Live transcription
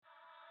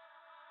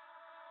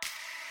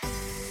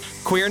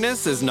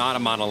Queerness is not a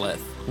monolith.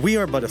 We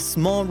are but a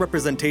small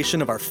representation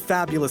of our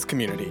fabulous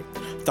community.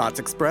 Thoughts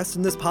expressed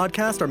in this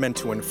podcast are meant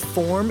to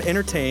inform,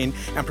 entertain,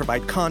 and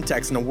provide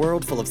context in a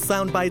world full of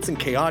sound bites and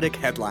chaotic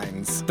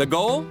headlines. The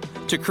goal?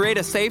 To create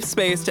a safe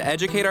space to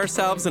educate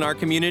ourselves and our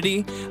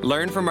community,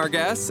 learn from our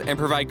guests, and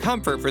provide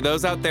comfort for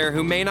those out there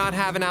who may not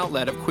have an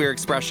outlet of queer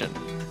expression.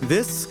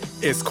 This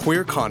is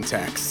Queer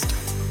Context.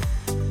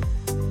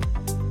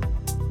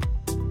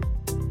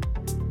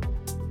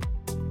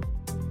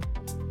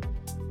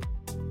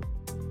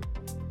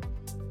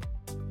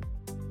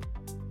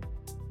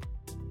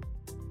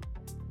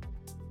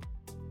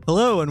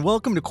 Hello and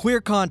welcome to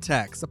Queer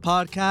Context, a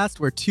podcast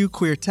where two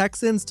queer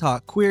Texans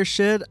talk queer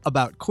shit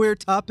about queer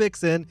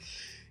topics in,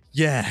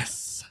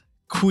 yes,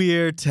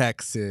 queer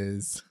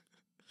Texas.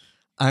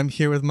 I'm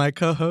here with my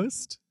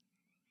co-host.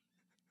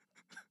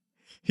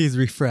 He's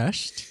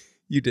refreshed.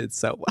 You did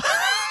so well.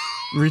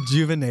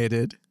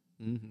 Rejuvenated.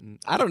 Mm-hmm.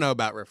 I don't know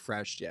about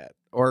refreshed yet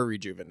or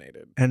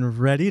rejuvenated. And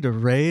ready to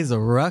raise a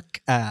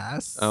ruck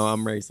ass. Oh,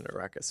 I'm raising a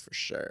ruckus for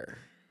sure.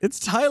 It's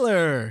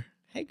Tyler.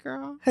 Hey,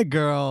 girl. Hey,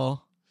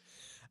 girl.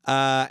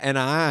 And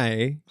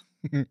I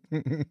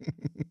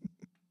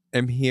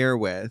am here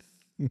with.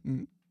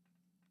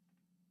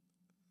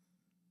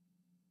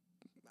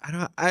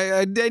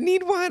 I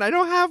need one. I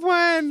don't have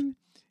one.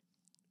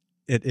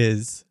 It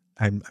is.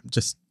 I'm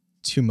just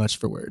too much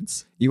for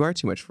words. You are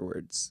too much for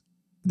words.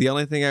 The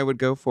only thing I would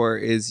go for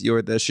is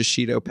you're the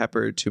shishito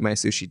pepper to my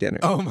sushi dinner.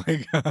 Oh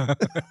my God.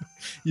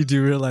 You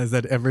do realize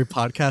that every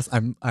podcast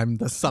I'm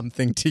the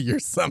something to your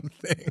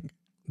something.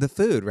 The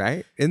food,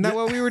 right? Isn't that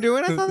what we were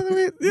doing? I thought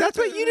that's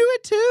what you do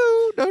it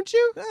too, don't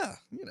you? Yeah,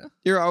 you know.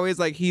 You're always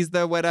like, he's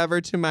the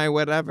whatever to my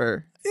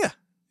whatever. Yeah.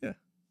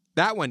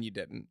 That one you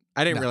didn't.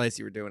 I didn't realize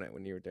you were doing it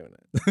when you were doing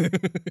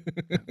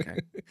it. Okay.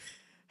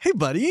 Hey,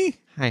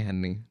 buddy. Hi,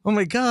 honey. Oh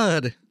my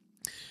God.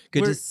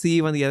 Good to see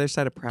you on the other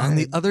side of Pride. On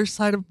the other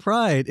side of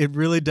Pride. It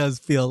really does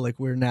feel like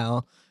we're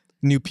now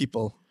new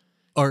people.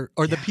 Or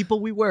the people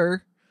we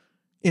were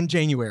in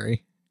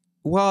January.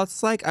 Well,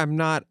 it's like I'm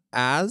not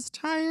as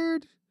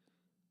tired.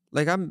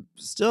 Like, I'm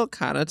still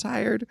kind of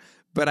tired,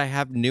 but I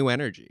have new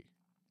energy.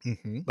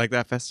 Mm-hmm. Like,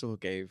 that festival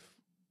gave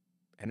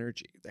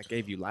energy. That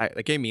gave you life.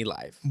 That gave me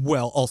life.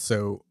 Well,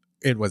 also,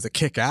 it was a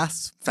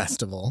kick-ass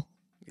festival.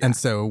 Yeah. And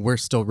so we're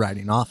still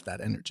riding off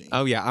that energy.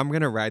 Oh, yeah. I'm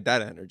going to ride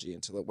that energy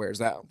until it wears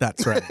out.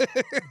 That's right.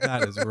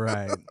 That is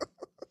right.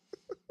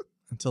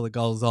 Until it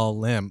goes all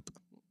limp.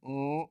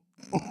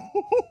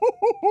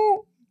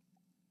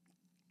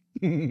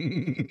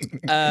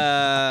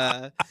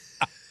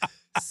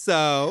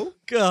 So,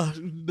 God,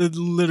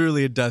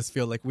 literally, it does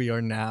feel like we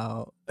are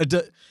now.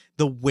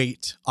 The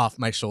weight off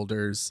my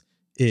shoulders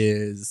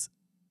is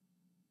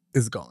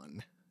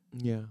gone.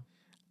 yeah.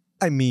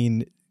 I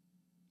mean,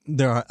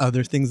 there are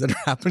other things that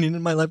are happening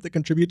in my life that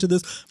contribute to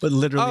this, but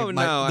literally,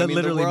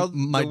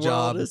 my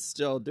job is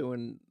still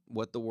doing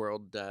what the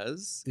world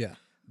does. Yeah.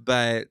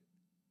 But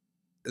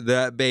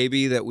that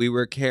baby that we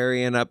were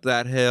carrying up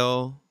that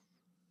hill,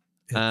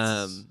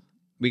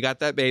 we got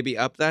that baby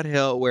up that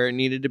hill where it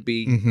needed to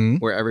be,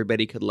 where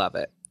everybody could love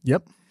it.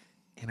 Yep.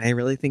 And I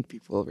really think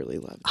people really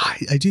love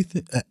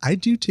it. I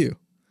do too.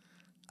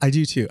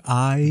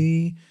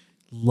 I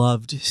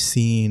loved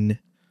seeing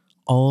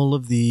all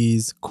of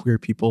these queer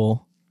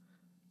people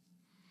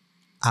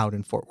out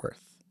in Fort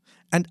Worth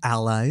and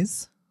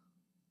allies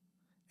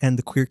and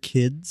the queer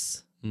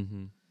kids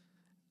and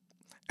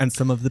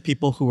some of the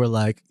people who were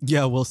like,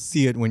 yeah, we'll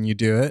see it when you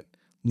do it.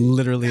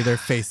 Literally their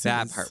faces.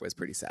 That part was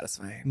pretty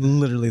satisfying.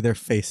 Literally their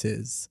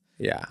faces.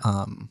 Yeah.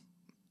 And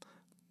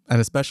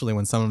especially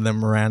when some of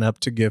them ran up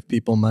to give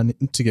people money,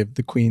 to give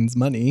the queens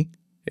money.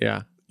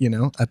 Yeah. You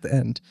know, at the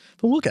end.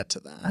 But we'll get to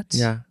that.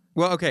 Yeah.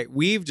 Well, okay.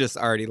 We've just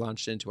already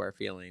launched into our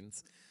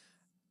feelings.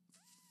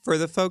 For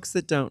the folks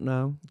that don't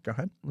know, Go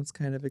ahead. let's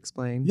kind of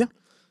explain. Yeah.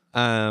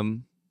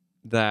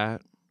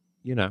 That,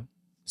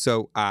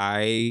 so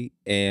I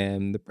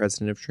am the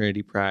president of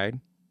Trinity Pride.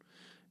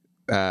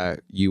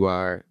 You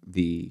are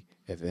the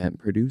event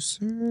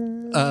producer,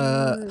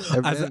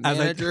 event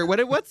manager.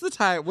 What's the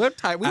title? What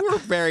title? We were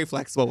very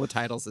flexible with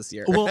titles this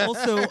year. Well,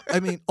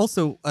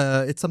 also,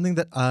 it's something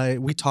that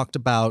we talked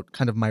about,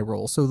 kind of my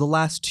role. So the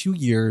last 2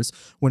 years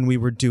when we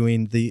were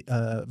doing the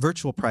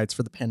virtual prides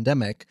for the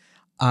pandemic,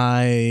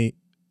 I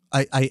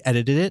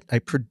edited it. I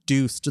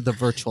produced the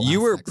virtual.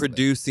 You were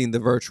producing the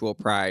virtual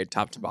pride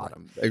top to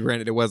bottom.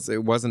 Granted, it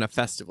wasn't a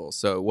festival,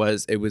 so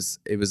it was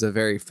a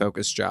very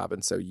focused job,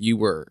 and so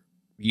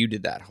you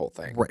did that whole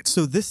thing. Right.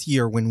 So this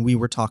year when we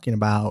were talking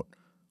about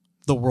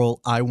the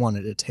role I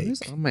wanted to take.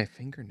 What's on my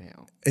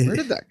fingernail? Where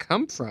did that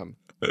come from?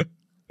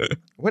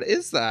 What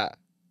is that?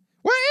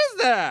 What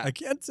is that? I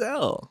can't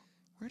tell.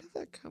 Where did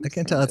that come from? I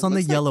can't tell. It's on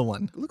the yellow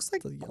one. It looks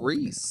like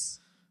grease.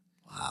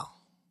 Wow.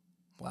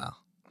 Wow,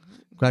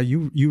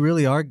 you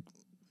really are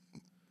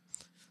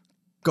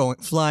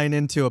flying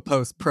into a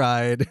post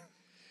Pride.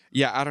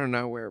 Yeah, I don't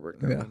know where we're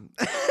going.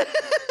 Yeah.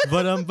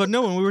 But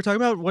no, when we were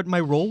talking about what my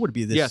role would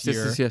be this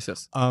year.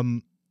 Yes. I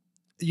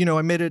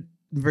made it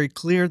very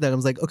clear that I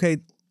was like, okay,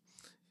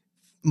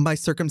 my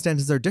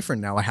circumstances are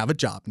different now. I have a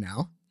job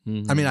now.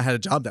 I mean, I had a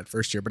job that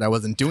first year, but I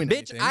wasn't doing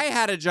anything. I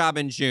had a job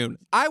in June.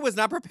 I was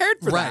not prepared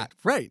for that.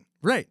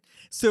 Right.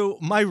 So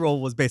my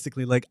role was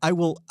basically like, I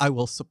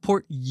will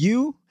support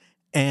you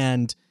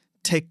and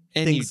take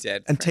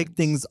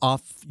things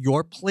off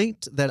your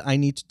plate that I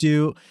need to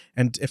do.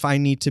 And if I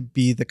need to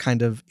be the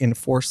kind of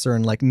enforcer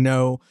and like,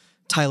 no,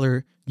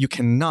 Tyler, you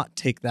cannot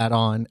take that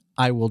on,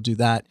 I will do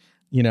that,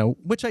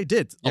 which I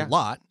did a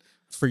lot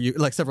for you,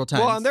 like several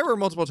times. Well, and there were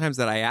multiple times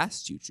that I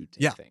asked you to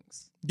take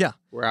things. Yeah.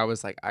 Where I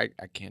was like, I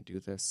can't do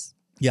this.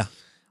 Yeah.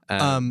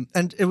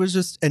 And it was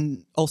just,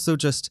 and also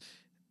just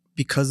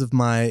because of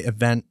my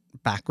event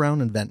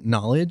background, event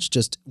knowledge,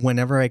 just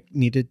whenever I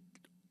needed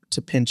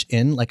to pinch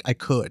in, like I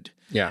could.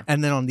 Yeah.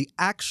 And then on the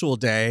actual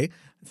day,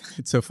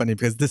 it's so funny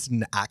because this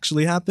didn't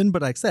actually happen,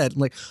 but I said,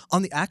 like,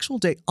 on the actual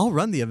day, I'll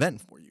run the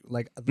event for you.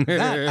 Like,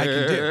 that I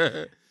can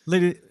do.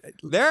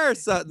 There are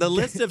the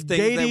list of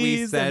things that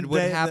we said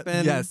would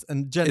happen. Yes,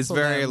 and is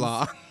very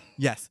long.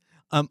 Yes.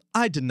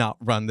 I did not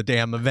run the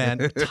damn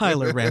event.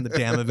 Tyler ran the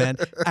damn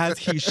event, as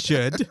he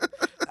should.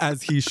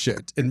 As he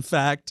should. In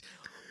fact,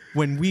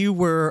 when we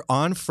were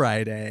on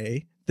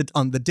Friday,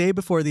 on the day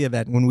before the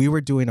event, when we were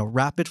doing a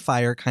rapid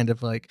fire kind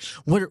of like,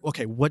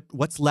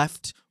 what's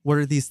left? What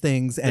are these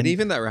things? And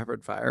even that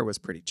rapid fire was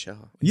pretty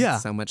chill. Yeah.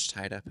 So much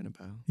tied up in a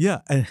bow.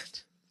 Yeah. And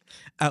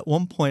at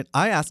one point,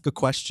 I ask a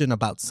question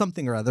about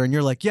something or other, and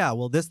you're like, yeah,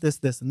 well, this,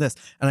 and this.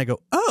 And I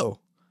go, oh.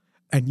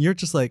 And you're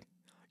just like,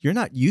 you're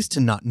not used to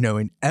not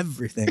knowing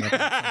everything about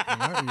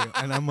something, are you?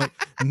 And I'm like,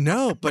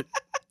 no, but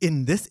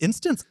in this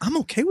instance, I'm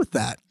okay with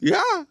that.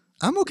 Yeah.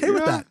 I'm okay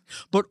with that.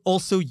 But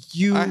also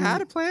I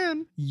had a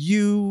plan.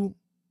 You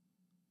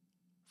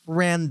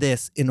ran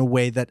this in a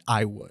way that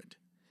I would.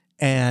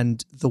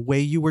 And the way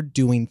you were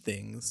doing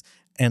things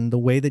and the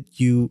way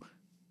that you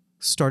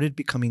started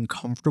becoming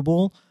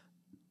comfortable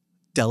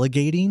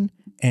delegating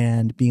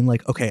and being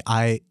like, okay,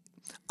 I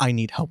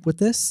need help with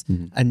this.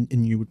 Mm-hmm.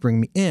 And you would bring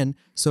me in.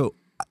 So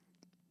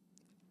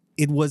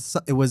it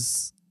was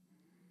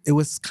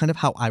kind of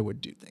how I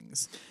would do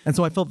things. And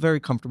so I felt very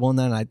comfortable. And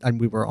then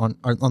we were on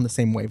the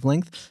same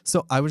wavelength.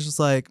 So I was just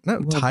like,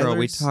 no, Tyler,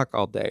 we talk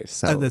all day.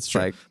 So that's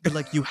true. But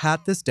like, you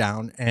had this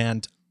down,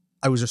 and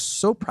I was just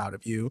so proud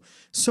of you,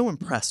 so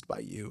impressed by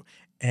you.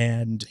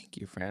 And thank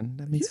you, friend.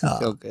 That makes me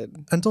feel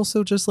good. And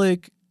also just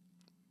like,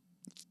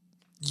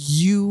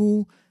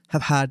 you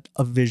have had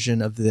a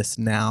vision of this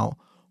now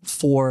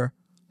for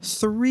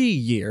 3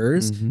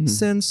 years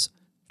since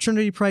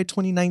Trinity Pride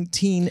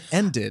 2019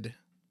 ended.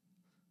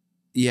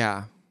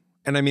 Yeah.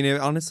 And I mean,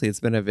 honestly,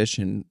 it's been a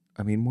vision.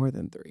 I mean, more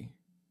than 3.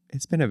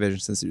 It's been a vision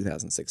since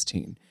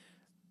 2016.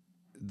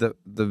 The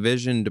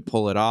vision to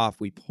pull it off,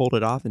 we pulled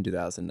it off in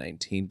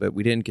 2019, but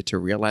we didn't get to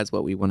realize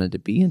what we wanted to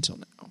be until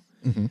now.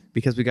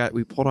 Because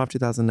we pulled off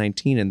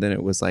 2019, and then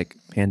it was like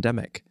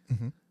pandemic.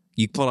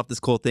 You pulled off this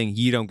cool thing,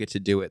 you don't get to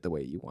do it the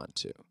way you want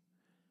to.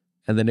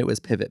 And then it was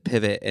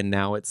pivot, and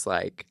now it's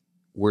like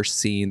we're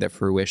seeing the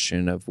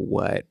fruition of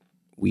what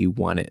we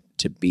want it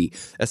to be,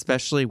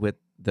 especially with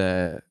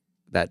the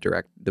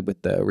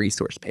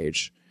resource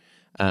page.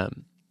 But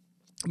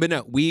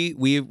no,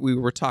 we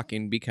were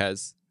talking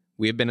because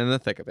we have been in the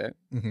thick of it,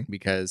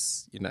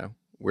 because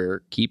we're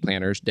key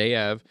planners. Day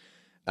of,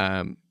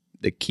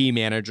 the key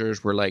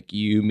managers were like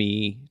you,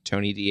 me,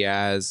 Tony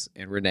Diaz,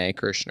 and Renee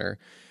Kirshner.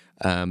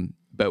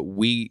 But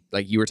we,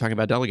 like you were talking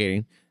about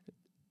delegating,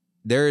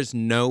 there is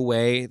no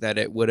way that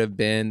it would have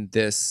been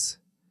this.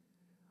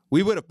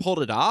 We would have pulled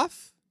it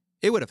off.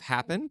 It would have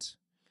happened.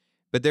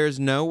 But there's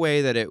no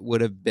way that it would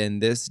have been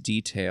this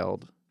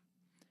detailed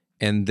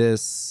and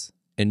this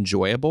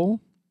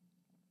enjoyable,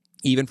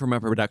 even from a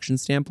production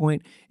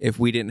standpoint, if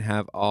we didn't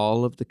have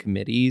all of the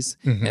committees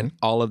and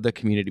all of the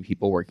community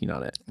people working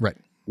on it. Right.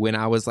 When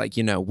I was like,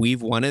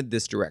 we've wanted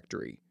this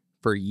directory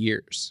for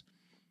years.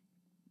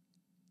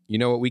 You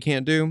know what we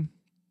can't do?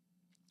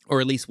 Or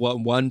at least what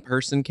one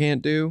person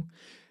can't do?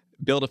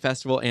 Build a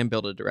festival and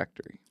build a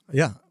directory.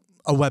 Yeah.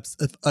 On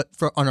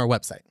our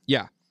website.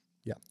 Yeah.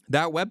 Yeah.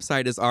 That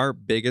website is our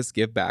biggest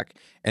give back.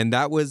 And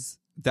that was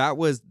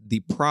the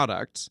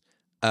product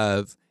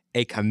of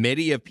a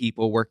committee of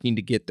people working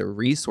to get the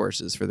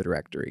resources for the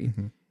directory.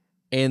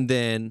 And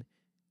then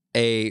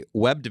a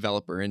web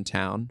developer in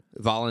town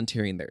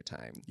volunteering their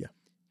time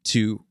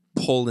to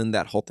pull in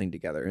that whole thing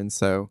together. And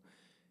so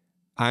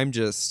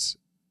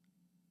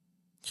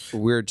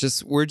we were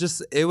just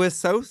in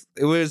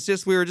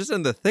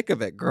the thick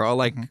of it, girl.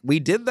 Like we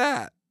did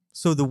that.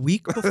 So the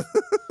week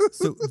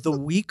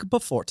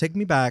before, take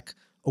me back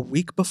a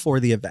week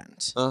before the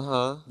event.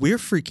 We're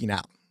freaking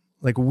out.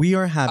 Like we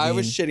are having. I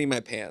was shitting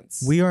my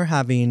pants. We are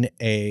having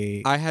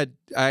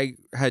I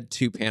had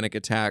 2 panic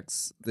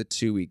attacks the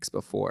 2 weeks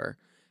before,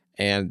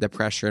 and the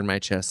pressure in my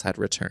chest had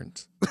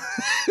returned.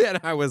 And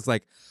I was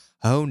like,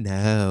 oh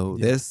no,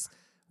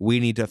 we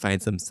need to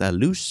find some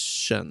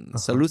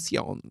solutions.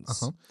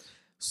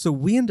 So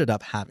we ended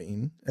up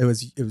having, it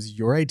was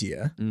your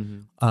idea,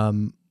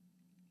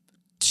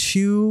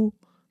 2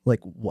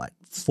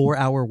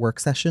 4-hour work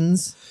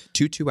sessions,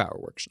 2 2-hour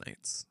work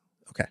nights.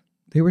 Okay.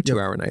 They were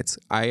 2-hour nights.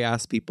 I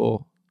asked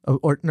people.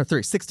 Or no,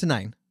 3, 6 to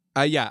 9.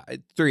 Yeah,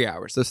 3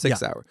 hours. So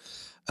 6 hours.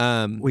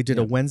 We did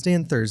a Wednesday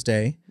and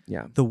Thursday.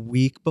 Yeah. The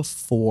week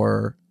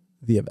before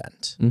the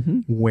event,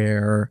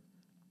 where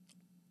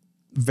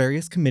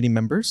various committee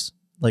members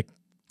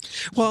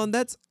Well, and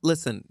that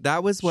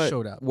was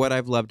showed up. what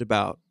I've loved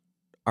about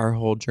our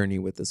whole journey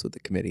with the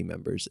committee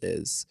members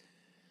is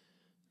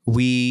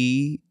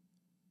we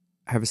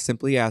have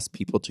simply asked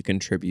people to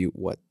contribute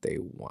what they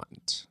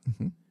want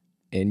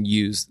and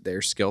use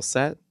their skill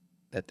set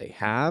that they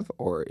have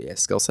or a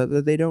skill set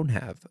that they don't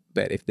have.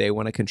 But if they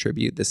want to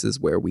contribute, this is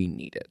where we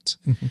need it.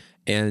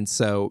 And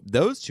so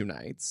those 2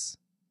 nights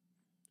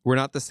were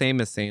not the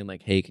same as saying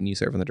like, hey, can you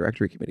serve on the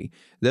directory committee?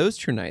 Those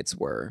 2 nights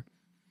were,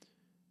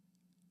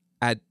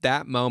 at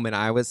that moment,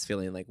 I was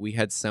feeling like we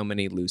had so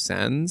many loose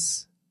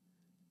ends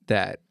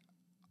that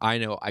I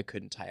know I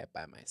couldn't tie it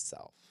by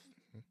myself.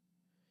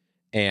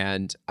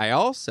 And I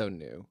also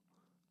knew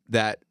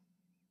that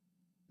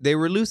they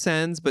were loose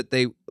ends, but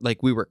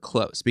we were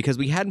close because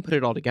we hadn't put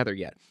it all together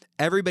yet.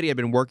 Everybody had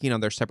been working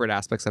on their separate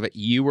aspects of it.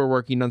 You were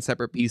working on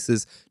separate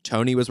pieces.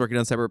 Tony was working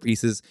on separate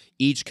pieces.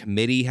 Each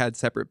committee had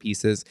separate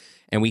pieces,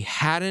 and we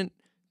hadn't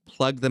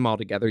plugged them all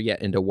together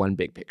yet into one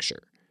big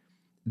picture.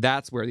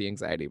 That's where the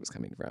anxiety was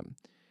coming from.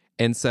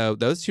 And so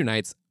those 2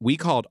 nights, we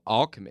called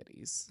all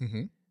committees,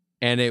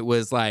 and it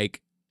was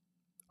like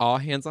all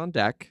hands on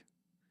deck.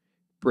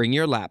 Bring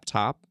your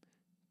laptop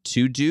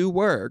to do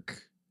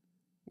work.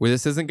 Where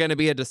this isn't going to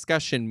be a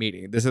discussion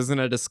meeting. This isn't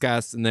a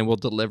discuss and then we'll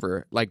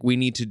deliver. Like, we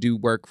need to do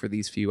work for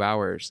these few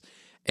hours.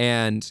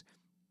 And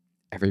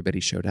everybody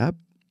showed up,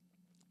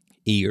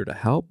 eager to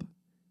help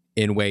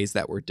in ways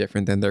that were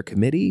different than their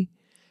committee.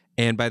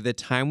 And by the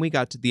time we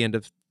got to the end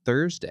of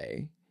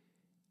Thursday,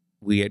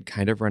 we had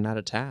kind of run out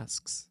of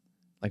tasks.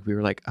 Like, we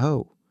were like,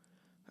 oh,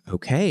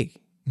 okay.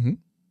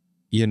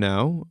 You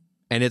know?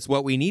 And it's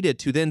what we needed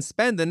to then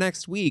spend the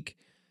next week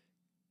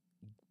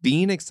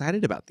being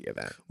excited about the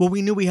event. Well,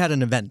 we knew we had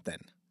an event then.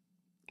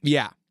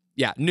 Yeah.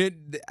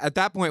 At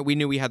that point, we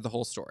knew we had the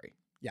whole story.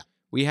 Yeah.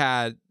 We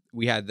had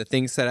the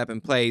things set up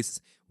in place.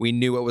 We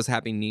knew what was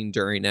happening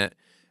during it.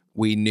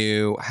 We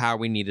knew how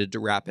we needed to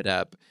wrap it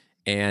up.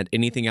 And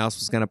anything else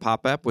was going to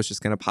pop up was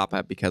just going to pop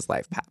up because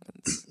life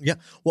happens. Yeah.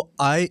 Well,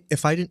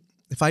 if I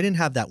didn't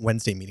have that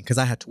Wednesday meeting, because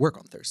I had to work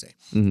on Thursday,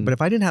 but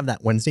if I didn't have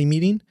that Wednesday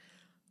meeting,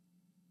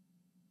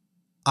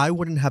 I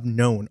wouldn't have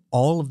known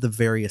all of the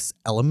various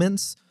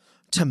elements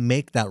to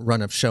make that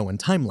run of show and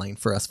timeline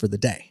for us for the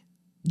day.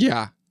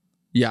 Yeah.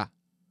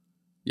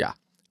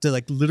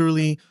 To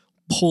literally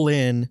pull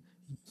in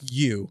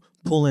you,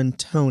 pull in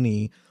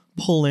Tony,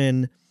 pull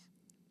in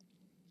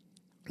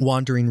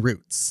Wandering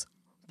Roots,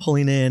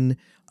 pulling in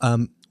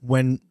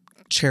when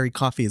Cherry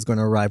Coffee is going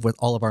to arrive with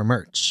all of our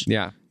merch.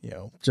 Yeah.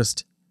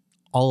 Just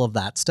all of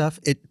that stuff.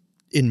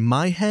 In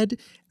my head,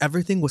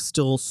 everything was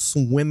still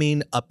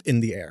swimming up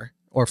in the air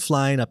or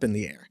flying up in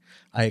the air.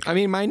 I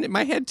mean,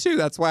 my head too.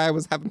 That's why I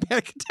was having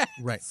panic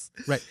attacks.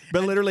 Right.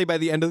 But literally by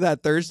the end of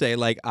that Thursday,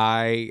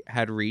 I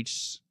had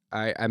reached,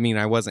 I mean,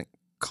 I wasn't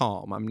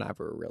calm. I'm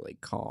never really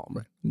calm.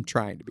 Right. I'm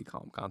trying to be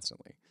calm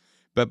constantly.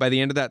 But by the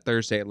end of that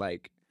Thursday,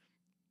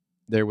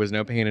 there was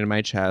no pain in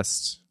my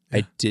chest. Yeah.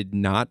 I did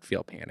not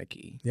feel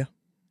panicky. Yeah.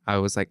 I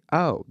was like,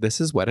 oh,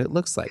 this is what it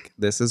looks like.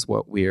 This is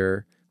what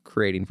we're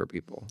creating for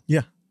people.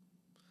 Yeah.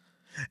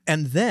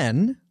 And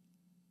then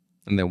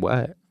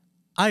what?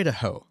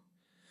 Idaho.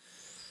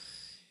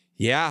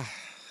 Yeah.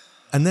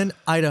 And then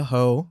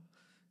Idaho,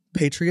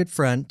 Patriot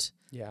Front,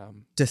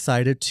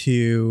 decided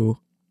to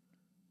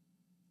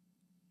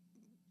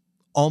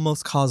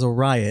almost cause a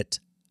riot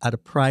at a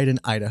Pride in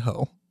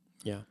Idaho.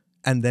 Yeah.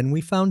 And then we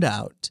found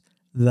out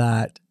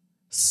that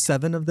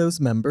 7 of those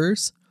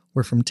members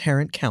were from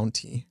Tarrant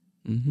County.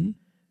 And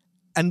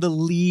the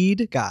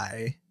lead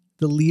guy,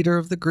 the leader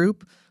of the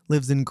group,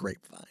 lives in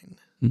Grapevine.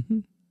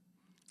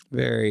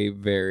 Very,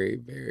 very,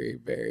 very,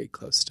 very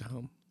close to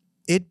home.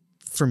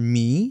 For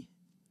me,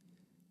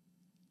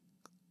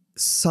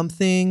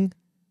 something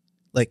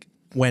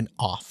went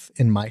off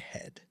in my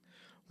head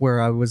where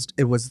it was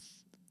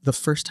the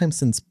first time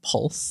since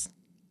Pulse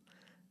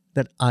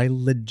that I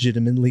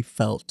legitimately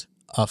felt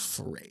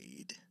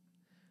afraid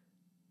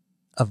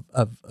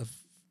of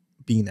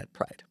being at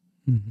Pride.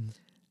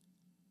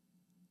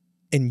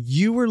 And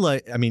you were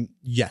like, I mean,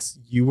 yes,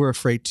 you were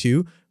afraid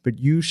too, but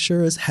you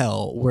sure as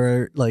hell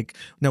were like,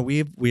 no, we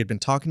had been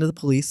talking to the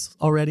police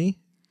already.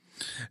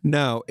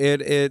 No,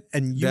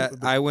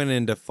 I went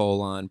into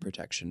full on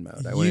protection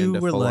mode. I went into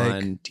full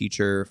on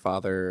teacher,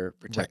 father,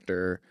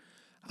 protector.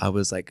 Right. I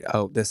was like,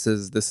 oh, this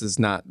is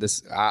not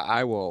this.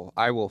 I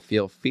will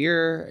feel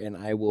fear and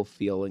I will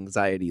feel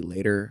anxiety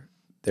later.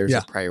 There's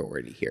a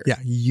priority here. Yeah,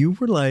 you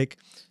were like,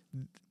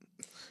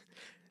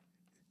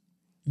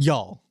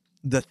 y'all,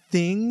 the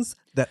things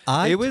that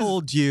I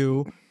told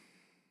you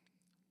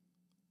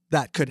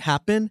that could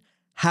happen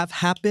have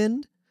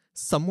happened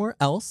somewhere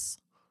else.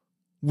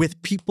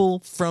 With people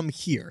from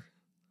here,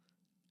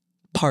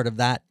 part of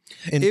that,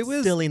 and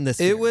instilling this.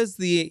 It was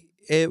the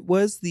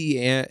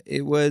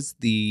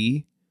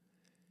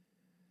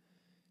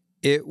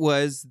It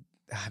was,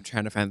 I'm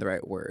trying to find the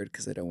right word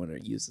because I don't want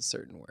to use a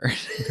certain word.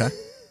 Okay.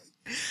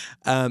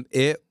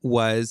 It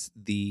was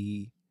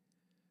the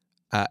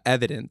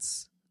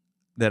evidence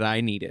that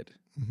I needed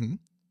Mm-hmm.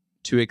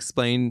 to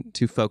explain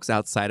to folks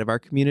outside of our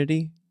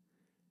community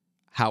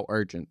how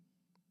urgent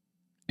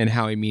and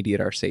how immediate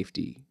our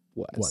safety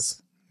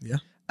was. Yeah.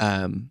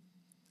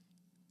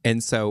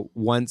 And so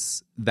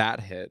once that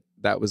hit,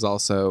 that was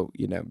also,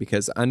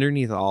 because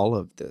underneath all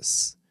of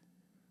this,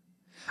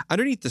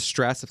 underneath the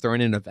stress of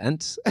throwing an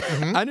event,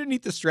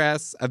 underneath the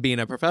stress of being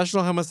a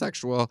professional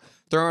homosexual,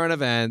 throwing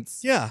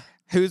events, Yeah.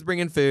 who's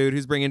bringing food,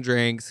 who's bringing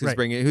drinks,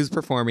 who's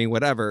performing,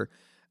 whatever.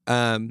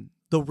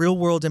 The real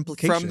world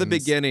implications From the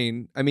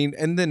beginning. I mean,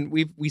 and then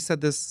we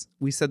said this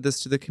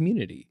to the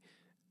community.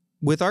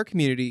 With our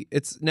community,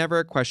 it's never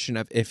a question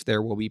of if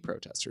there will be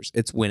protesters.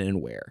 It's when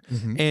and where.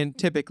 Mm-hmm. And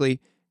typically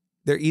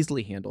they're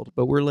easily handled,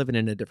 but we're living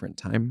in a different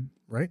time.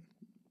 Right.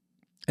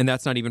 And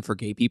that's not even for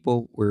gay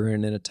people. We're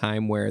in a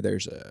time where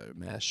there's a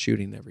mass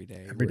shooting every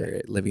day.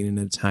 We're living in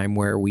a time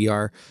where we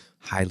are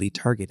highly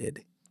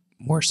targeted,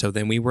 more so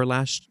than we were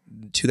last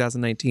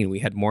 2019. We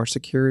had more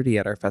security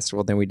at our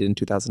festival than we did in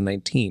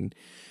 2019.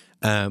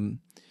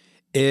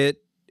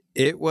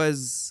 It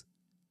was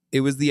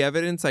the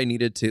evidence I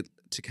needed to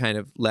kind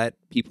of let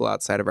people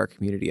outside of our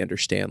community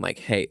understand, like,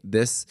 hey,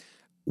 this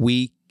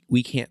we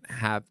can't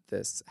have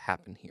this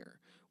happen here.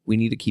 We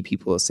need to keep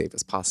people as safe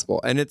as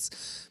possible. And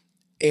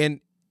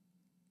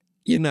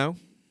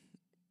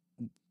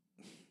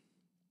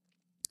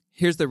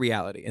here's the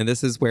reality, and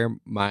this is where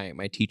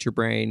my teacher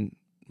brain,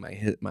 my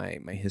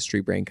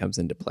history brain comes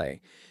into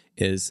play,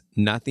 is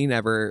nothing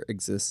ever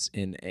exists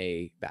in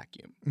a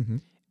vacuum. Mm-hmm.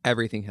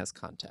 Everything has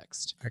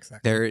context.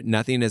 Exactly.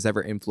 Nothing is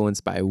ever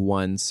influenced by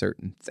one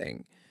certain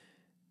thing.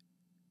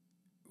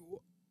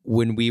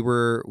 When we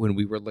were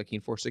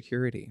looking for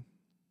security,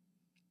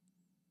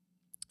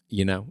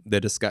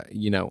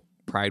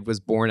 Pride was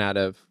born out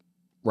of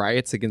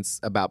riots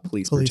about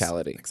police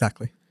brutality.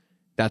 Exactly.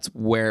 That's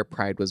where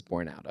Pride was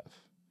born out of.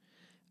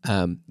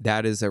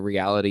 That is a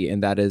reality,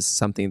 and that is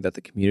something that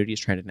the community is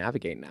trying to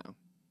navigate now.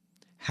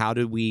 How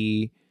do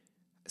we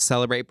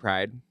celebrate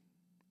Pride?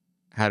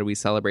 How do we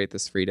celebrate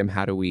this freedom?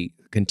 How do we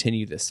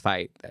continue this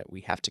fight that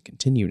we have to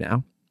continue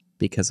now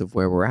because of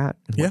where we're at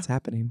and what's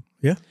happening?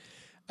 Yeah.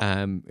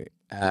 How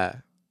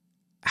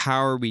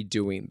are we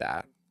doing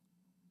that?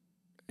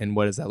 And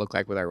what does that look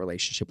like with our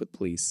relationship with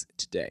police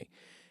today?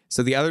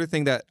 So the other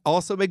thing that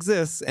also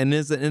exists and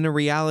is in a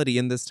reality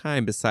in this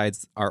time,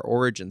 besides our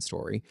origin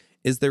story,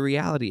 is the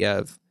reality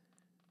of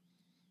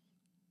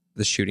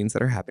the shootings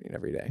that are happening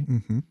every day.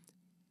 Mm-hmm.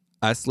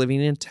 Us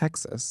living in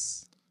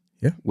Texas,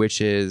 which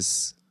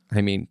is,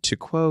 to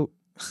quote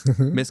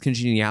Miss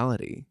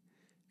Congeniality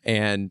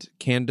and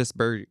Candace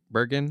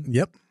Bergen.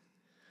 Yep.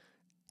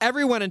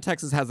 Everyone in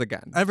Texas has a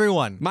gun.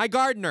 Everyone. My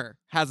gardener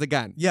has a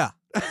gun. Yeah.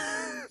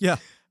 Yeah.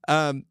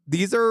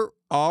 These are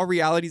all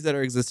realities that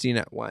are existing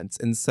at once.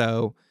 And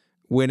so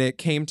when it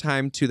came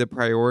time to the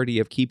priority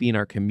of keeping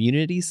our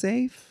community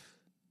safe,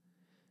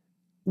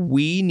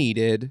 we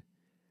needed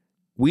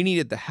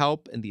the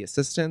help and the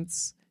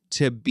assistance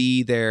to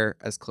be there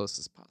as close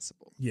as possible.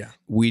 Yeah.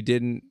 We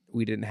didn't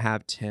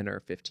have 10 or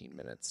 15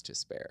 minutes to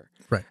spare.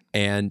 Right.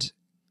 And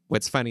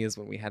what's funny is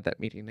when we had that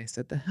meeting, I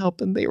said the help,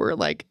 and they were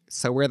like,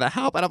 so we're the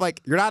help? And I'm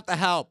like, you're not the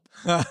help.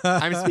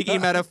 I'm speaking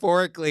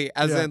metaphorically,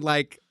 as in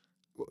like,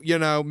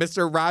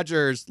 Mr.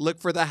 Rogers, look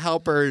for the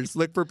helpers,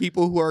 look for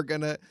people who are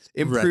going to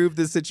improve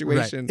the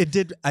situation. Right. It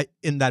did,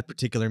 in that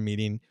particular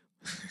meeting,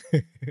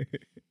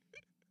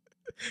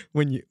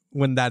 when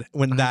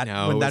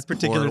that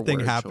particular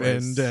thing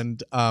happened,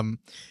 choice. And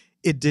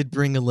it did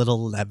bring a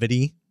little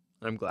levity.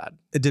 I'm glad.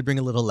 It did bring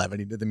a little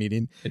levity to the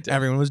meeting.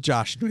 Everyone was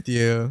joshing with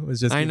you. It was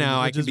just I know,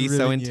 I can be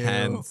so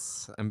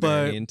intense. I'm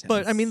very intense.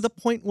 But the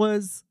point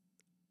was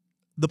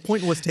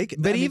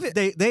taken. But even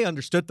they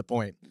understood the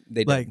point.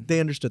 They did. They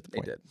understood the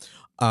point. They did.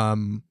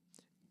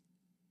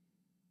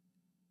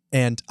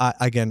 And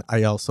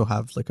I also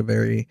have like a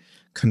very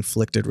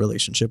conflicted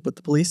relationship with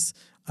the police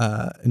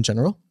in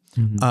general.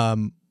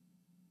 Mm-hmm.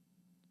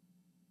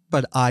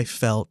 But I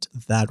felt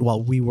that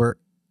while we were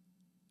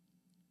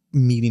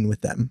meeting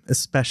with them,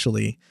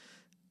 especially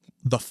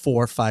the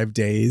 4 or 5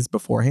 days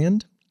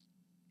beforehand,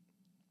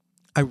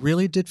 I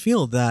really did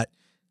feel that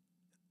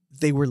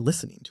they were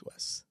listening to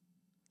us.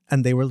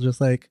 And they were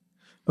just like,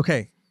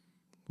 okay,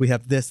 we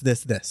have this.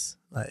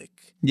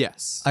 Like,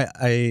 yes.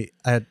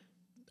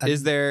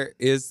 Is there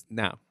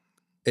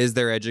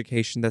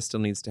education that still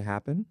needs to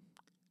happen?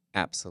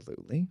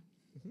 Absolutely.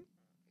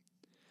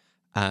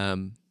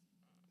 Mm-hmm.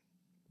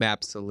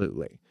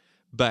 Absolutely.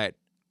 But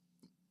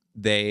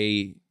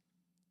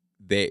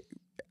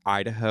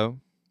Idaho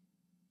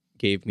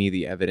gave me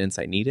the evidence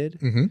I needed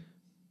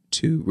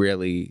to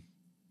really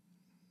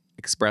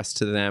express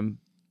to them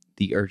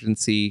the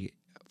urgency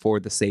for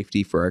the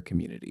safety for our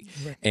community.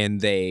 Right.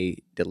 And they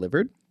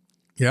delivered.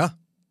 Yeah.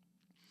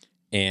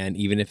 And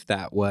even if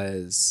that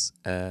was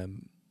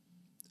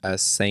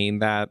us saying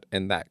that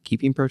and that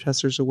keeping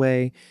protesters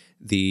away,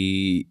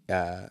 the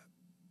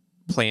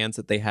plans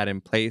that they had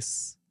in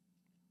place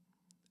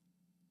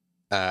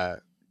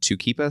to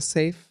keep us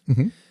safe.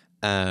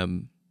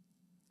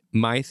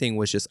 My thing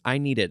was just I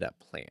needed a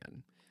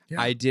plan.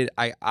 Yeah.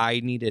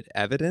 I needed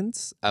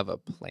evidence of a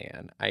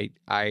plan.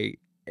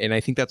 And I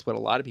think that's what a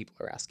lot of people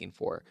are asking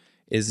for,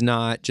 is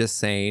not just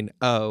saying,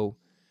 "Oh,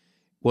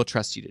 we'll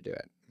trust you to do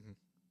it,"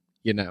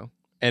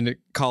 and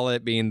call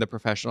it being the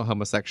professional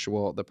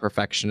homosexual, the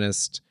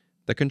perfectionist,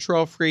 the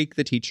control freak,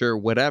 the teacher,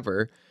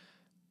 whatever.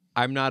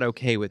 I'm not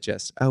okay with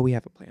just, "Oh, we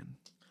have a plan."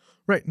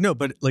 Right. No,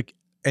 but like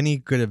any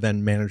good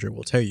event manager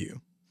will tell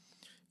you,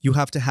 you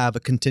have to have a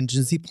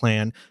contingency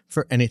plan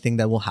for anything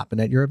that will happen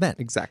at your event.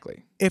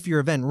 Exactly. If your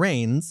event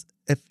rains,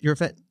 if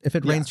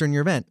it rains during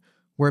your event,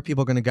 where are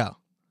people going to go?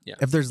 Yeah.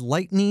 If there's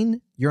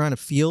lightning, you're on a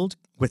field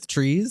with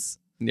trees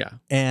Yeah.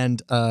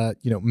 and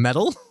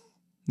metal.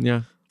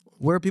 Yeah.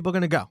 Where are people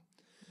going to go?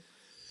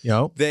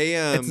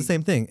 It's the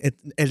same thing.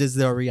 It is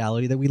the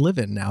reality that we live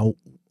in now.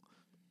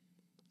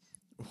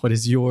 What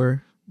is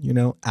your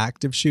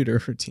active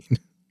shooter routine?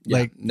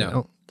 Yeah,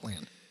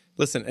 Plan.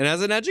 Listen, and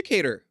as an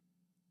educator,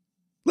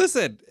 it's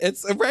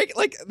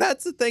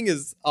that's the thing,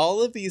 is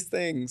all of these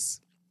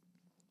things.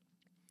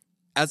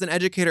 As an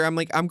educator,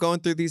 I'm going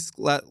through these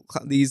what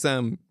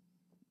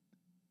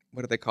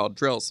are they called?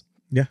 Drills.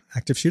 Yeah,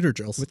 active shooter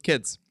drills with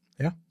kids.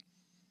 Yeah.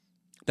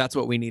 That's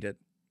what we needed.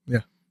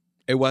 Yeah.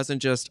 It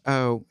wasn't just,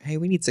 oh, hey,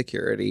 we need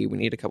security. We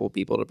need a couple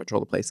people to patrol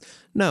the place.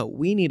 No,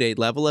 we need a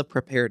level of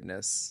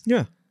preparedness.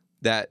 Yeah.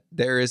 That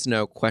there is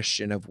no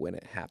question of when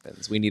it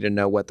happens. We need to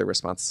know what the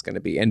response is going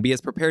to be and be as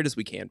prepared as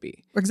we can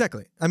be.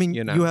 Exactly. I mean,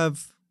 you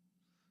have...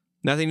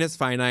 Nothing is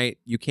finite.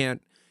 You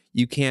can't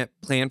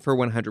plan for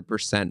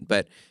 100%,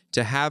 but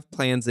to have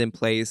plans in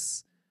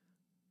place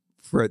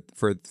for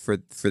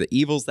the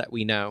evils that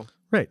we know.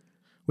 Right.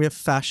 We have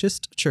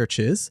fascist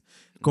churches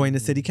going to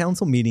city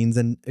council meetings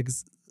and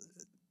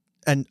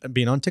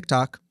being on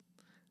TikTok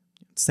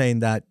saying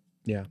that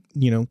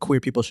queer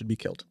people should be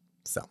killed.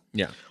 So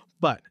yeah.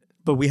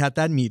 But we had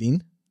that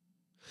meeting.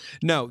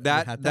 No,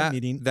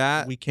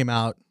 we came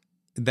out.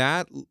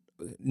 That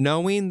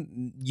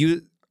knowing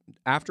you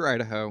after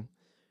Idaho,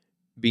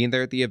 being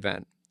there at the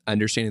event,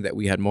 understanding that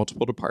we had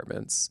multiple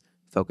departments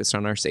focused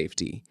on our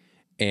safety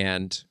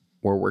and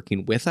were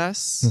working with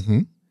us,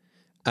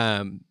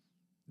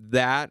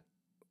 that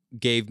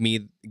gave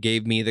me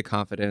the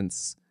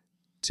confidence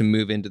to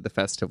move into the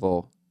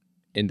festival,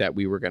 in that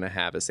we were going to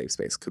have a safe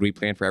space. Could we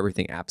plan for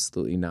everything?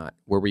 Absolutely not.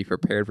 Were we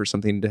prepared for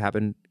something to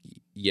happen?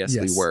 Yes.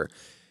 We were.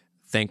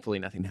 Thankfully,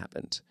 nothing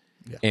happened.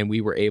 Yeah. And we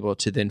were able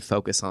to then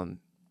focus on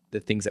the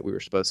things that we were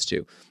supposed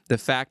to. The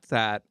fact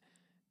that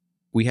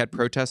we had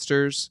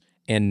protesters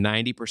and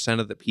 90%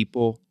 of the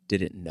people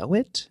didn't know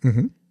it,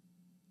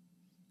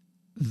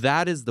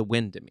 that is the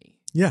win to me.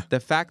 Yeah.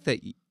 The fact that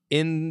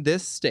in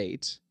this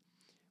state,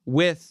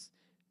 with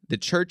the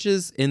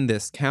churches in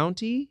this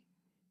county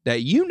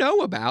that you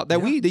know about,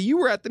 that you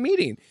were at the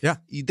meeting,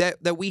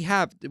 that we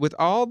have, with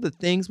all the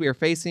things we are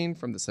facing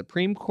from the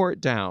Supreme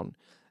Court down,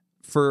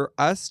 for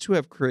us to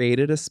have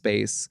created a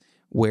space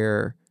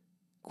where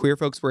queer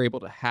folks were able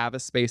to have a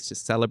space to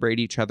celebrate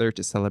each other,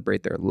 to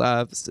celebrate their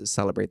loves, to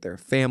celebrate their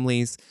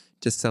families,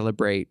 to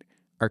celebrate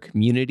our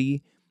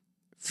community,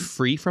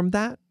 free from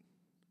that,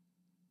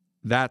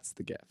 that's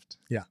the gift.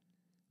 Yeah.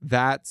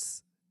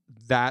 That's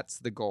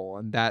the goal,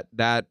 and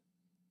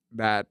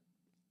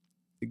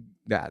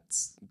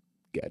that's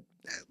good.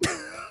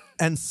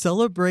 And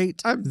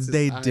celebrate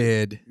they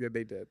did. Yeah,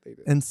 they did.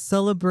 And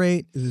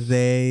celebrate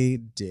they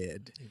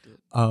did.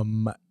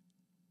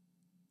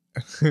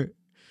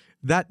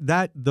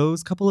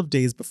 Those couple of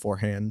days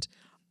beforehand,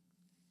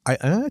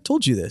 I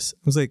told you this.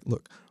 I was like,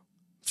 look,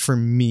 for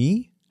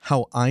me,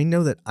 how I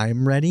know that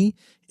I'm ready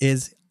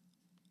is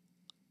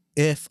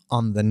if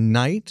on the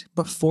night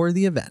before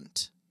the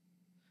event,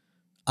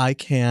 I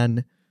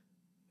can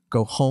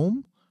go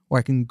home, or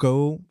I can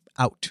go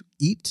out to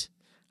eat,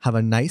 have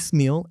a nice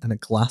meal and a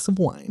glass of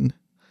wine,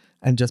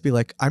 and just be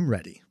like, I'm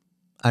ready.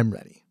 I'm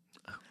ready.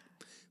 Oh.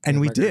 And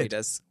we did.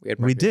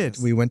 We did.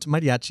 We went to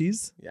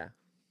mariachis. Yeah.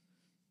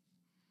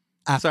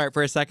 Sorry,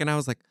 for a second I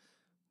was like,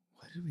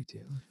 what did we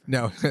do?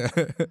 No.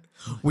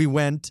 We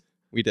went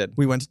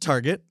to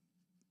Target.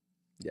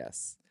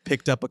 Yes.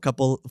 Picked up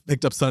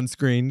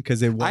sunscreen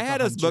because it was. I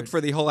had us booked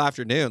for the whole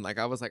afternoon. Like,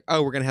 I was like,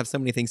 oh, we're gonna have so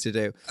many things to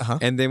do.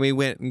 And then we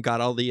went and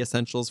got all the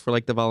essentials for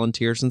like the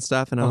volunteers and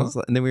stuff. And I was,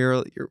 and then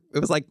it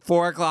was like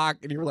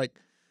 4:00, and you were like,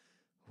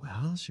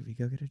 well, should we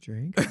go get a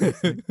drink?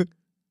 Like,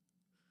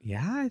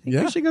 yeah, I think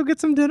we should go get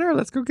some dinner.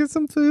 Let's go get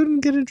some food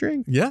and get a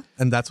drink. Yeah,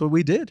 and that's what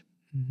we did.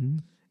 Mm-hmm.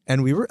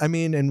 And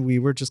we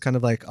were just kind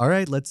of like, all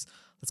right, let's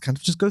kind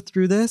of just go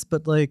through this,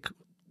 but like,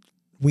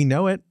 we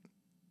know it.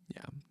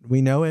 Yeah.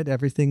 We know it.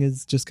 Everything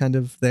is just kind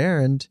of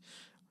there. And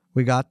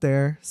we got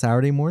there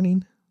Saturday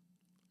morning.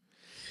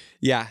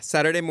 Yeah,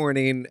 Saturday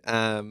morning.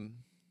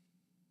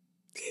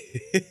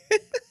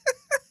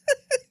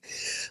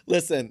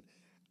 Listen,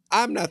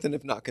 I'm nothing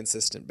if not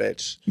consistent,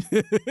 bitch.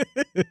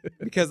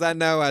 Because I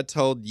know I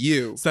told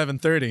you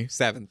 7:30.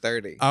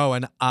 7:30. Oh,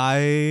 and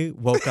I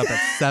woke up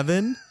at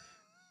 7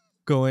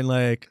 going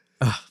like,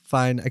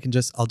 fine,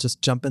 I'll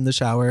just jump in the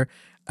shower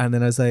And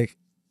then I was like,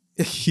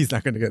 he's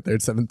not going to get there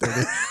at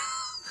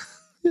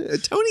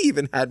 7:30. Tony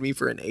even had me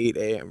for an 8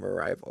 a.m.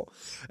 arrival.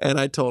 And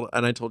I told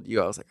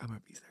you, I was like, I'm going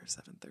to be there at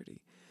 7:30.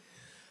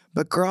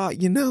 But girl,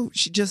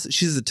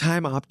 she's a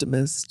time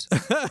optimist.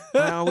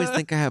 I always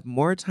think I have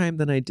more time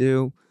than I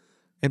do.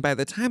 And by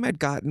the time I'd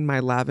gotten my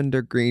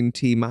lavender green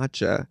tea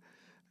matcha,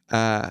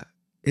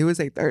 it was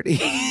 8:30.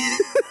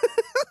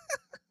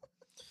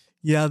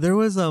 Yeah, there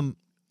was I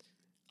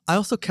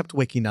also kept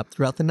waking up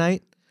throughout the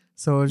night.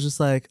 So I was just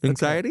like,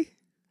 anxiety? Okay,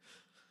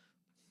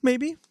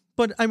 maybe.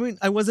 But I mean,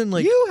 I wasn't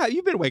like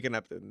you've been waking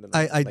up in the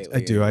night lately.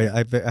 I do.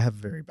 I have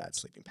very bad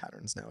sleeping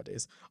patterns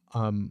nowadays.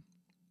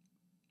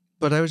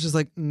 But I was just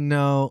like,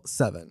 no,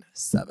 7.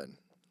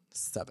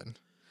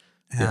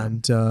 Yeah.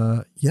 And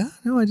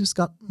I just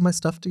got my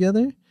stuff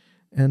together.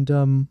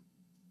 And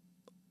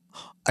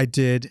I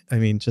did, I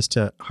mean, just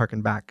to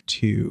harken back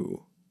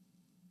to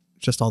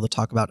just all the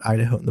talk about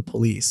Idaho and the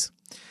police.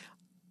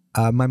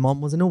 My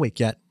mom wasn't awake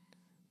yet,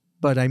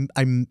 but I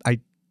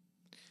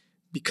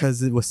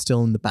because it was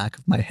still in the back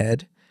of my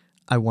head,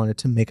 I wanted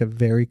to make a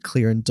very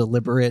clear and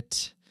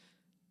deliberate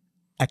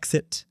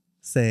exit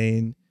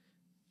saying,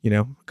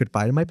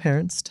 goodbye to my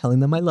parents,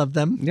 telling them I love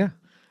them. Yeah.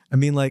 I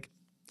mean, like,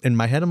 in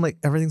my head, I'm like,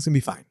 everything's going to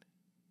be fine.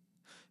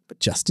 But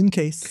just in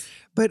case.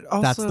 But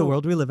also, that's the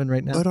world we live in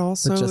right now. But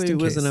also, just it in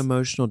was case. an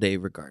emotional day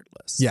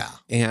regardless. Yeah.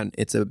 And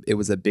it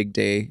was a big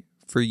day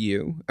for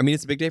you. I mean,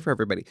 it's a big day for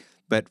everybody.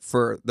 But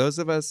for those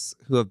of us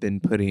who have been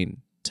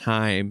putting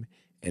time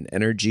and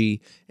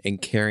energy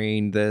and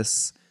carrying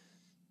this,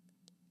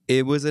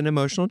 it was an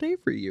emotional day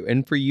for you.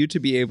 And for you to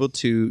be able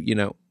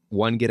to,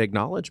 one, get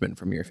acknowledgement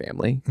from your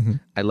family. Mm-hmm.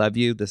 I love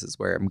you. This is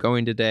where I'm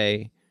going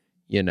today.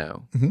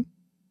 Mm-hmm.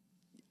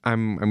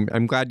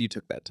 I'm glad you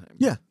took that time.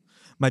 Yeah.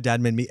 My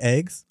dad made me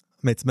eggs.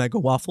 Made some egg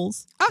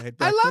waffles. I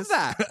love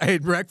that. I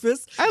ate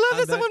breakfast. I love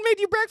that someone made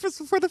you breakfast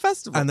before the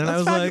festival. And then That's I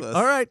was fabulous.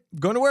 like, all right,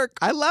 going to work.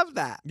 I love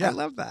that. Yeah. I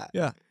love that.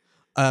 Yeah.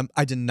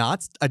 I did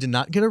not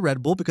get a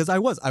Red Bull because I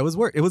was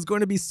worried. It was going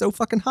to be so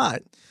fucking hot.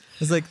 It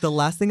was like the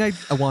last thing I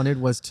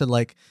wanted was to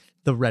like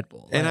the Red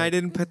Bull. And I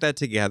didn't put that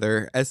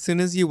together. As soon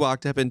as you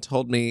walked up and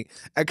told me,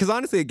 because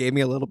honestly, it gave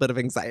me a little bit of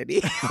anxiety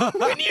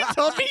when you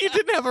told me you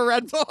didn't have a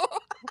Red Bull.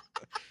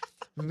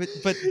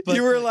 but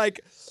you were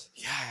like,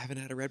 yeah, I haven't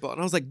had a Red Bull. And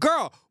I was like,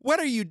 girl, what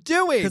are you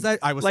doing? Because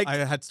I was like,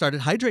 I had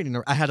started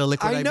hydrating. I had a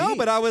liquid I know, IV.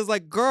 but I was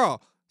like,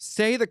 girl,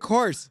 stay the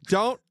course.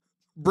 Don't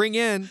bring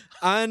in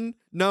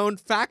unknown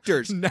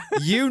factors. No.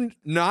 You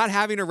not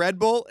having a Red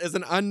Bull is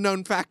an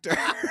unknown factor.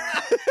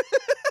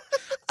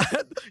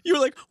 You were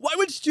like, why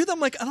would you do that? I'm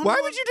like, I don't know. Why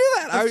would you do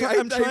that?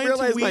 I'm trying I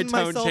realized to my wean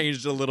tone myself.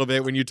 changed a little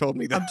bit when you told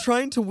me that. I'm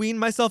trying to wean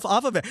myself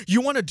off of it.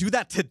 You want to do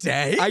that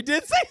today? I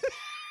did say that.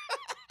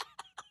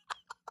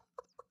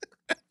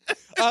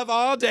 Of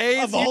all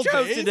days, Of all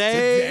chose days?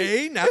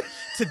 today. Now,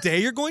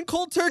 today you're going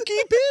cold turkey,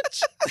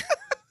 bitch.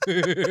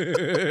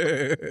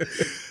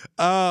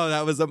 Oh,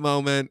 that was a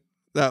moment.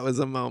 That was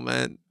a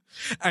moment.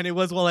 And it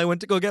was while I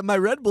went to go get my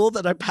Red Bull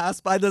that I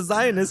passed by the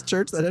Zionist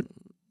church that had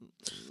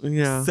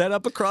set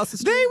up across the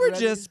street. They were ready.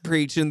 just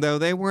preaching, though.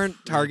 They weren't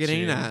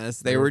targeting Preaching. us.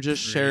 They were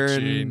just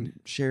Preaching.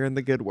 sharing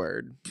the good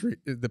word.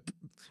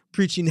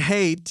 Preaching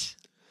hate.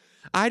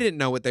 I didn't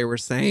know what they were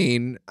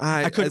saying.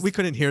 We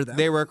couldn't hear them.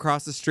 They were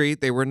across the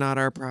street. They were not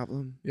our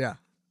problem. Yeah.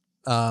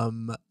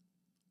 The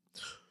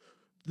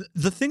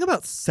thing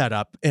about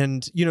setup,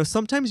 and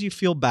sometimes you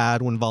feel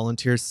bad when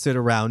volunteers sit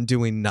around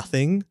doing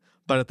nothing,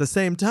 but at the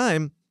same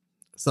time,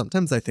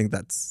 sometimes I think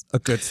that's a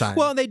good sign.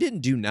 Well, they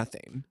didn't do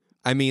nothing.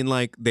 I mean,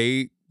 like,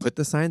 they put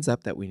the signs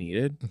up that we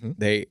needed. Mm-hmm.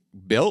 They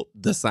built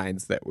the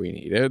signs that we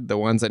needed, the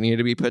ones that needed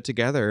to be put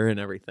together and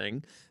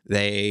everything.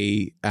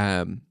 They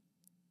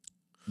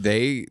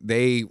did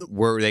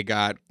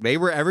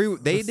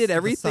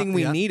everything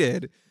we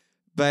needed.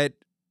 But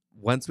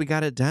once we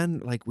got it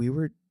done, like,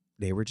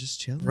 they were just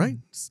chilling. Right.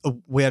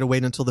 So we had to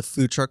wait until the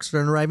food trucks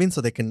started arriving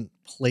so they can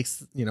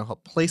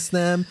help place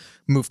them,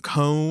 move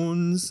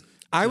cones.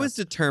 I was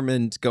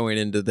determined going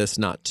into this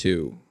not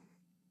to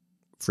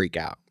freak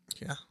out.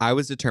 Yeah. I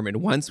was determined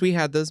once we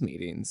had those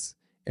meetings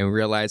and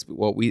realized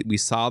what we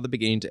saw the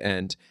beginning to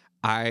end,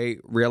 I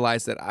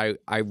realized that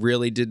I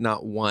really did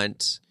not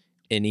want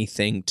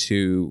anything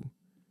to,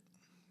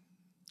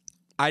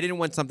 I didn't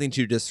want something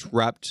to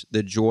disrupt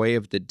the joy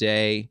of the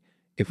day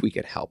if we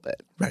could help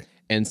it. Right.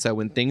 And so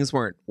when things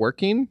weren't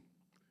working,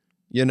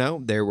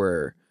 there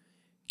were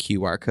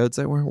QR codes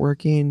that weren't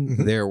working.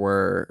 Mm-hmm. There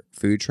were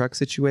food truck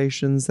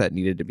situations that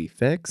needed to be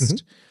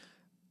fixed.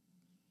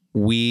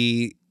 Mm-hmm.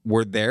 We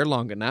were there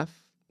long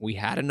enough. We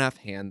had enough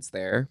hands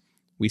there.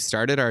 We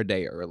started our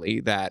day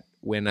early that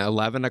when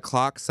 11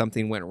 o'clock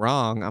something went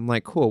wrong, I'm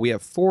like, cool, we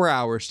have 4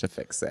 hours to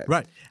fix it.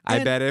 Right.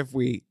 I bet if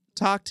we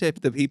talk to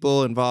the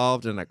people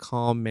involved in a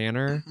calm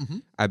manner, Mm-hmm.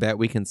 I bet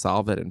we can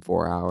solve it in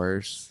 4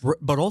 hours.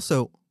 But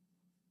also,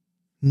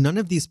 none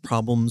of these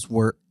problems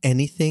were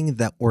anything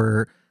that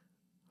were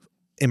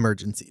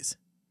emergencies.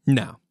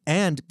 No.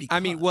 And because,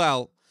 I mean,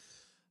 well,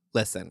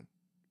 listen,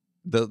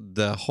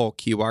 the whole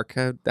QR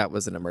code, that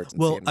was an emergency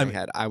in my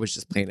head. I was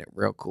just playing it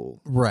real cool.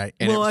 Right.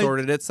 And it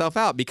sorted itself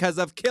out because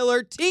of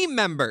killer team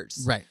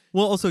members. Right.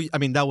 Well, also, I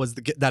mean,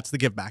 that's the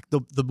give back. The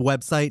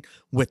website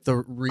with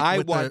the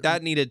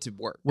that needed to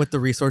work. With the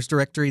resource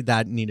directory,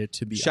 that needed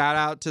to be Shout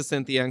out to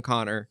Cynthia and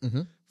Connor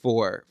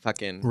for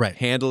fucking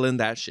handling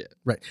that shit.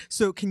 Right.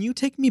 So can you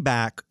take me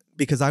back,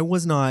 because I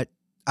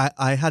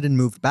hadn't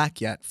moved back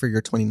yet for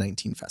your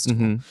 2019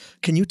 festival.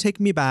 Can you take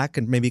me back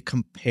and maybe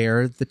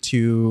compare the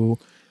two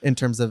in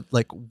terms of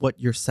like what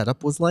your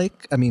setup was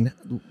like? I mean,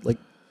 like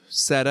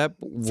setup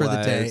for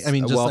the day. I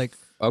mean, just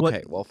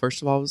well,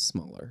 first of all, it was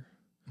smaller.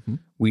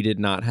 We did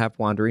not have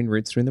wandering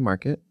routes during the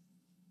market.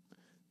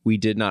 We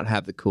did not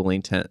have the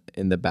cooling tent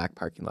in the back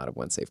parking lot of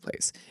One Safe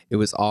Place. It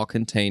was all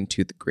contained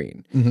to the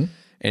green.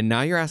 And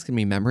now you're asking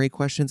me memory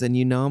questions, and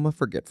you know I'm a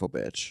forgetful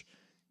bitch.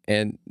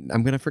 And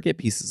I'm going to forget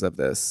pieces of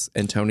this,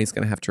 and Tony's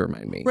going to have to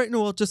remind me. Right.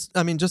 No, well, just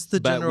the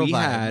general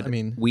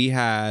vibe. We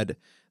had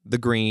the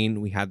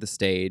green, we had the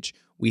stage,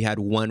 we had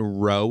one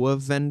row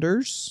of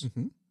vendors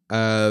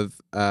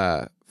of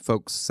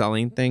folks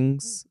selling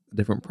things,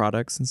 different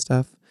products and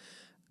stuff.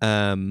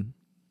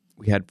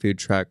 We had food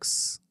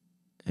trucks,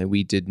 and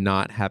we did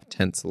not have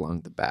tents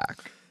along the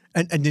back.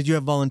 And did you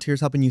have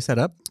volunteers helping you set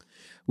up?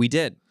 We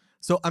did.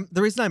 So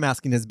the reason I'm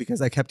asking is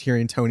because I kept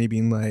hearing Tony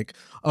being like,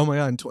 oh my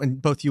God,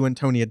 and both you and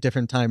Tony at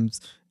different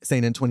times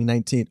saying in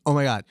 2019, oh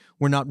my God,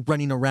 we're not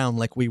running around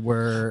like we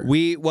were.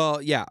 We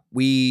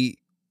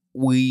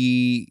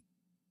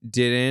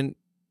didn't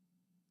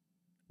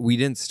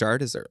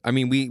start as early. I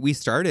mean, we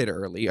started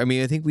early. I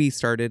mean, I think we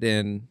started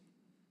in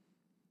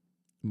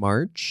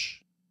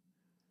March.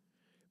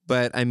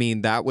 But I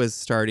mean, that was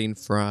starting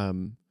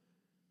from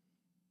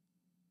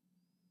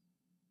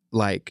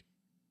like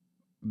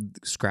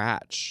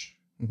scratch.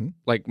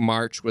 Like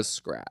March was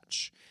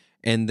scratch.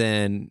 And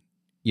then,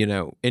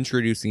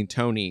 introducing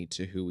Tony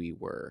to who we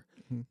were,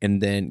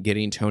 and then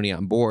getting Tony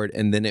on board.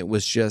 And then it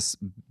was just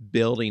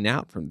building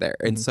out from there.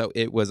 And so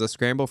it was a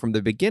scramble from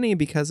the beginning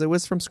because it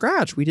was from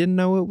scratch. We didn't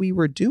know what we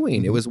were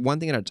doing. It was one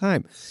thing at a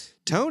time.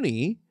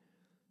 Tony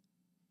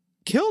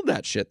killed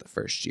that shit the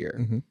first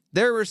year.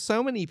 There were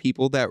so many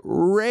people that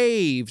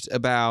raved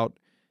about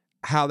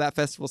how that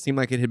festival seemed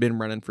like it had been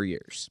running for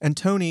years. And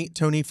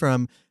Tony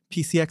from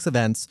PCX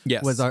Events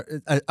was our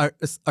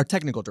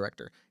technical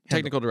director.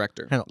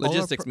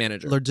 Logistics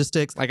manager.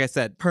 Logistics. Like I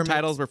said, permits.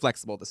 Titles were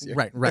flexible this year.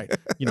 Right.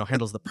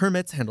 Handles the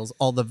permits, handles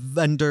all the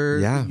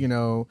vendors,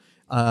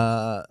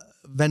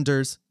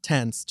 vendors,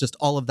 tents, just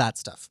all of that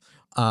stuff.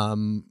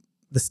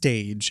 The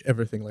stage,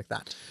 everything like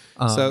that.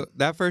 So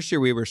that first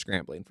year we were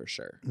scrambling for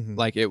sure.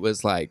 Like it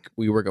was like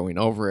we were going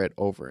over it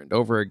over and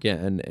over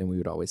again, and we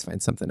would always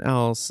find something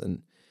else.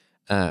 And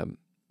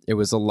it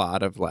was a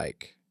lot of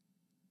like,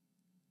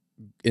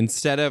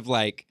 instead of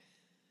like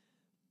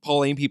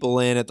pulling people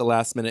in at the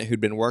last minute who'd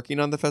been working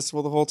on the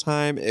festival the whole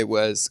time, it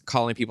was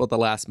calling people at the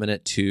last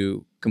minute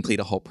to complete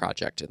a whole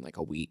project in like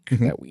a week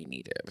that we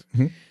needed.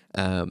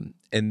 And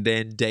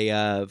then day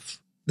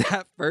of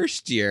that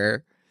first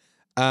year,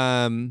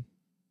 I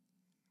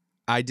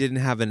didn't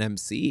have an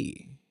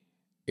MC.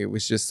 It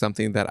was just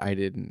something that I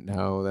didn't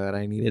know that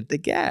I needed to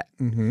get.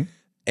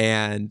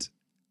 And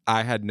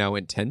I had no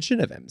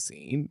intention of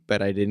emceeing,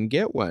 but I didn't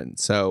get one.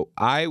 So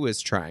I was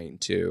trying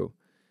to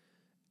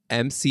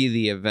MC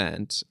the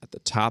event at the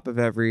top of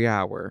every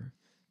hour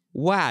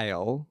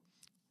while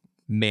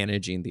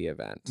managing the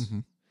event.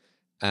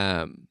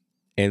 And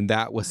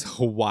that was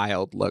a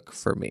wild look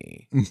for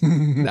me.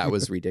 That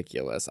was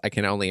ridiculous. I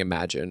can only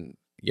imagine,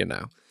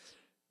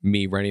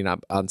 me running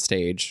up on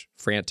stage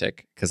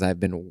frantic because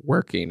I've been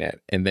working it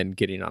and then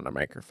getting on a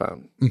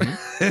microphone.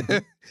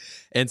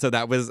 And so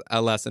that was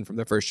a lesson from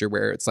the first year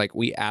where it's like,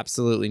 we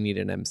absolutely need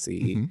an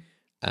MC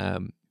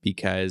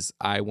because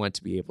I want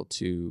to be able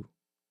to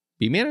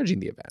be managing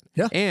the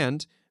event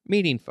and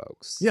meeting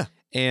folks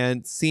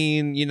and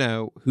seeing,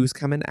 who's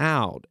coming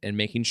out and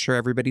making sure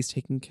everybody's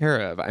taken care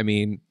of. I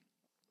mean,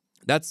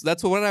 that's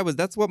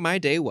what my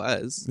day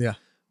was.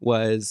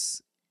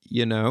 Was,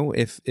 if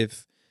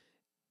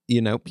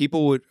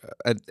people would,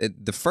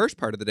 the first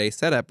part of the day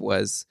setup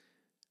was,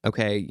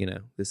 okay,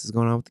 this is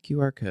going on with the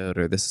QR code,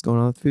 or this is going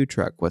on with the food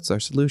truck. What's our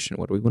solution?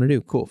 What do we want to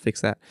do? Cool,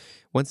 fix that.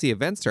 Once the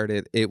event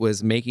started, it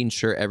was making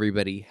sure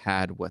everybody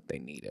had what they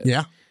needed.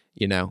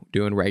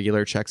 Doing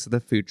regular checks of the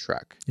food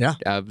truck,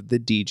 of the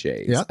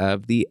DJs,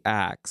 of the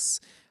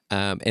acts,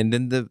 and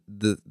then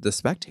the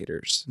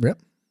spectators.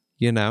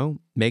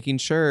 Making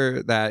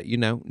sure that,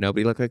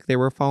 nobody looked like they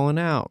were falling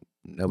out.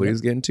 Nobody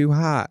was getting too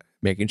hot.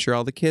 Making sure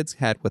all the kids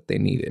had what they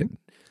needed.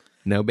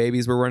 No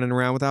babies were running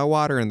around without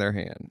water in their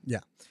hand.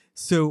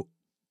 So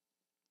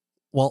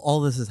while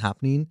all this is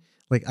happening,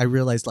 like I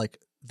realized like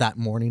that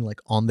morning, like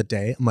on the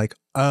day, I'm like,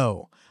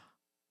 oh,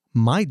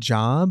 my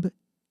job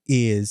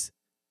is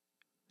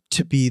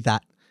to be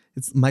that.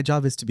 My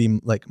job is to be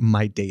like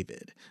my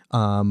David.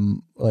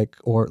 The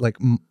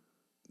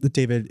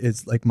David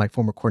is like my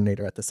former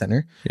coordinator at the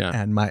center.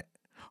 And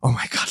oh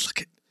my God,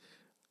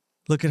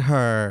 look at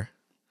her.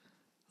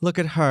 Look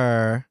at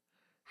her.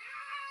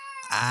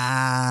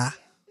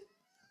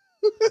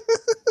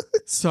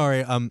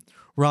 Sorry,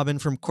 Robin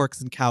from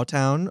Corks and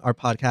Cowtown, our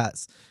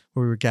podcast,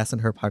 where we were guests on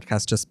her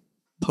podcast, just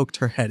poked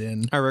her head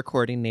in. Our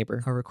recording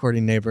neighbor.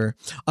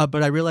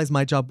 But I realized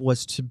my job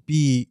was to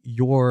be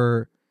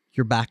your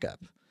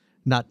backup,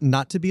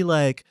 not to be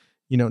like,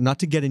 not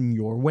to get in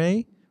your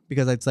way,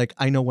 because it's like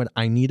I know what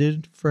I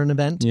needed for an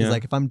event. Yeah. Is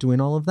like if I'm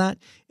doing all of that,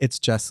 it's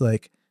just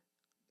like,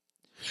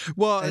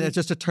 well, and it's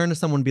just to turn to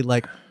someone and be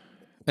like,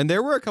 and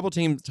there were a couple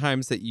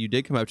times that you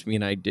did come up to me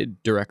and I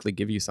did directly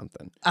give you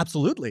something.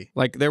 absolutely.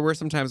 Like there were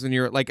some times when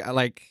you were like I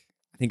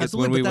think it's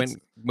when Absolutely, we but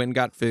went and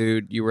got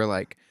food. You were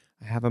like,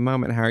 I have a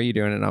moment. How are you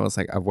doing? And I was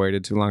like, I've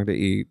waited too long to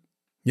eat.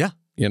 Yeah.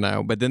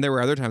 But then there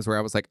were other times where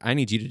I was like, I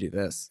need you to do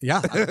this.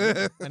 Yeah.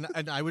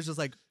 and I was just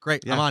like,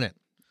 great, Yeah. I'm on it.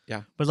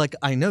 Yeah. But like,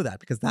 I know that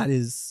because that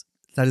is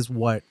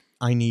what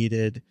I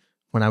needed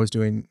when I was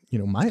doing,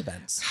 my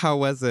events. How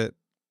was it?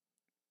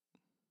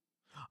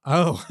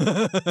 Oh.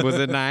 Was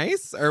it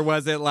nice? Or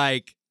was it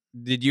like,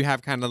 did you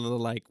have kind of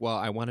like, well,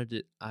 I would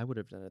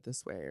have done it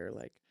this way, or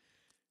like,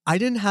 I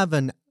didn't have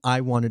an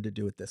I wanted to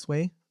do it this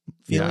way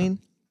feeling.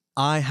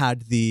 I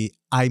had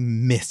I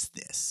miss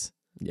this.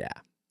 yeah.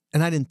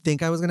 And I didn't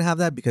think I was going to have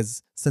that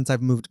because since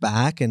I've moved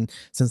back and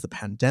since the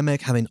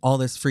pandemic, having all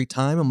this free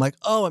time, I'm like,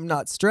 oh, I'm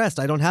not stressed.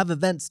 I don't have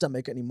event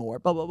stomach anymore,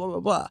 blah, blah, blah, blah,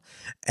 blah.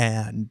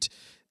 And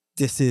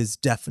this is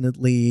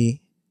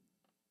definitely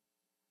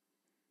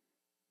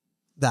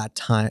that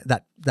time,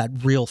 that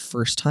real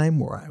first time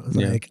where I was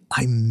like,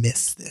 I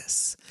miss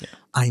this. Yeah.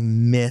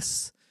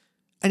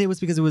 And it was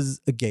because it was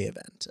a gay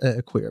event,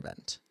 a queer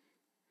event.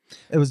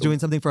 It was doing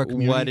something for our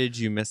community. What did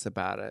you miss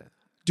about it?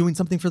 Doing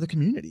something for the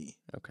community.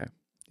 Okay.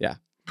 Yeah.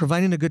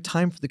 Providing a good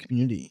time for the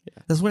community.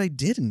 Yeah. That's what I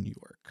did in New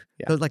York.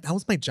 Yeah. That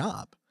was my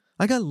job.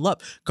 Like I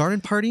love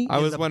garden party. I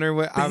was wondering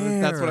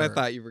that's what I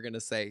thought you were going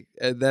to say.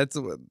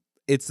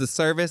 It's the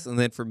service. And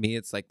then for me,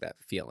 it's like that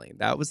feeling.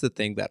 That was the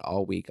thing that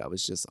all week I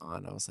was just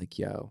on. I was like,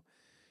 yo,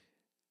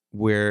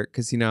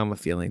 cause I'm a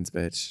feelings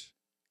bitch.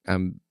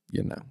 I'm,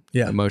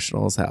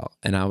 emotional as hell.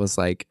 And I was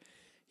like,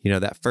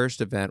 that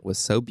first event was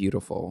so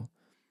beautiful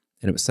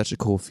and it was such a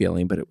cool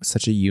feeling, but it was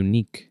such a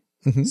unique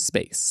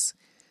space.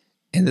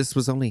 And this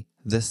was only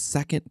the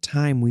second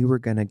time we were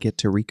going to get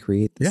to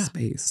recreate this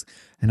space.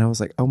 And I was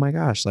like, oh my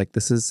gosh, like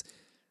this is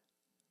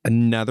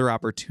another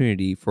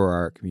opportunity for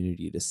our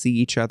community to see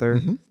each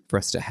other, for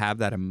us to have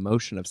that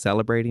emotion of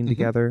celebrating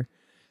together.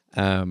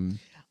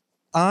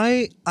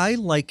 I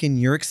liken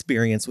your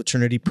experience with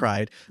Trinity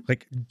Pride,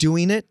 like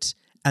doing it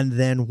and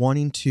then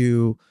wanting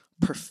to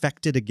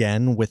perfect it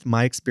again with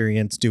my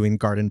experience doing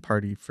garden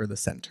party for the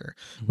center,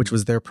 which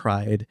was their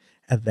Pride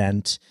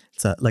event.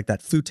 It's like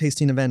that food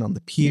tasting event on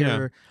the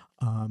pier.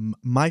 Yeah.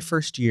 My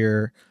first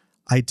year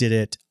I did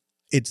it.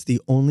 It's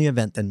the only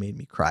event that made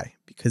me cry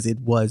because it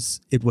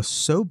was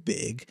so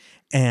big.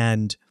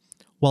 And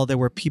while there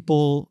were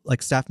people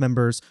like staff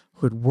members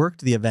who had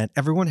worked the event,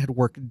 everyone had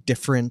worked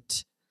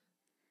different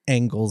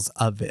angles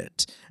of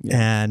it.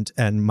 Yeah.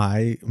 And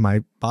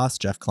my boss,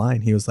 Jeff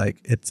Klein, he was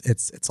like,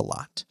 it's a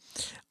lot.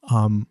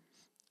 And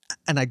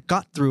I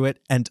got through it.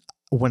 And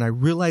when I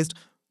realized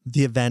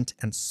the event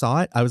and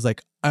saw it, I was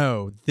like,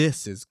 oh,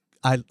 this is,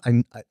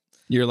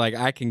 you're like,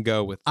 I can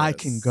go with this. I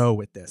can go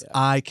with this. Yeah.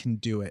 I can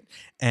do it.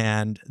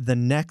 And the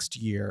next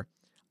year,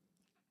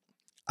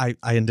 I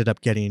ended up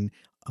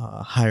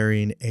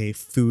hiring a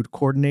food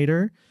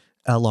coordinator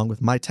along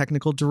with my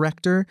technical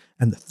director,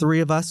 and the three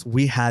of us,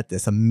 we had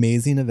this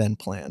amazing event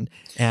plan.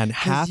 And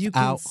you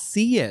can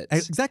see it.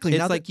 Exactly.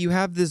 It's like you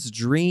have this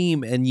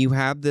dream and you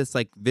have this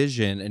like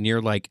vision, and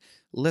you're like,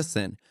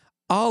 listen,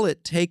 all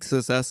it takes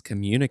is us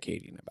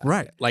communicating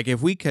about it. Like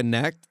if we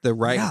connect the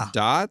right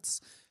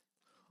dots,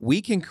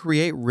 we can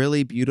create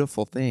really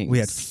beautiful things. We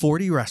had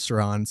 40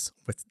 restaurants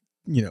with,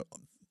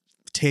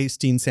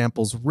 tasting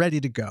samples ready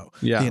to go.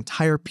 Yeah. The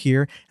entire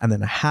pier, and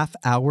then a half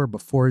hour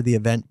before the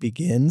event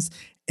begins,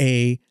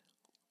 a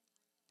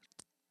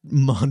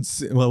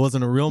monsoon. Well, it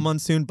wasn't a real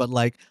monsoon, but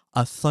like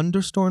a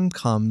thunderstorm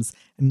comes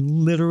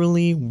and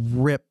literally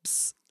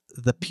rips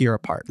the pier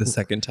apart. The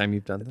second time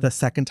you've done that? The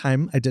second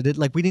time I did it,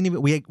 like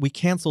we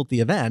canceled the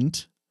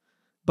event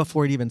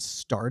before it even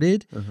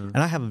started. And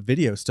I have a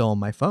video still on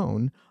my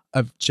phone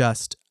of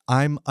just,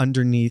 I'm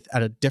underneath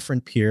at a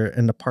different pier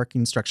in the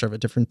parking structure of a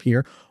different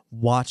pier,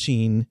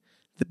 watching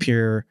the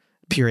pier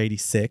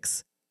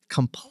 86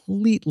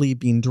 completely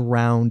being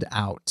drowned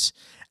out.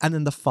 And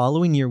then the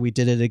following year we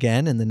did it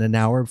again. And then an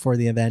hour before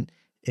the event,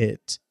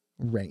 it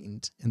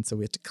rained. And so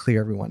we had to clear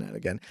everyone out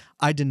again.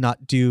 I did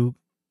not do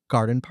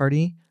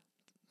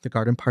the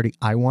garden party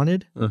I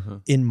wanted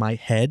in my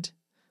head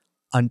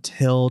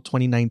until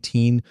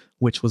 2019,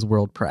 which was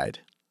World Pride.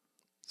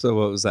 So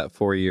what was that,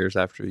 4 years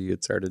after you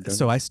had started doing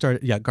So I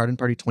started, garden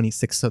party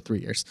 26, so 3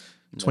 years.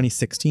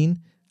 2016.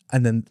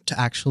 And then to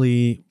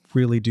actually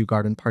really do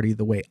garden party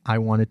the way I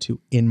wanted to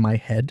in my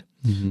head,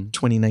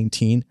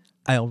 2019,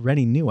 I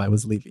already knew I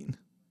was leaving.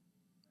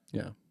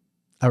 Yeah.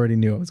 I already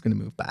knew I was going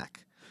to move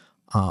back.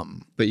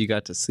 But you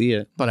got to see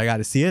it. But I got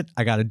to see it.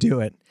 I got to do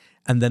it.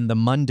 And then the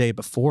Monday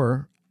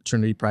before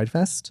Trinity Pride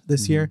Fest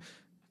this year,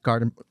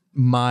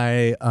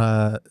 my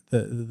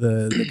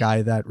the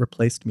guy that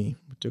replaced me,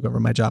 took over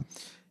my job,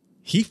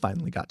 he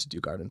finally got to do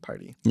garden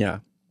party. Yeah.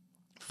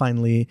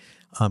 Finally,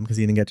 because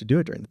he didn't get to do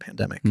it during the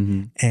pandemic.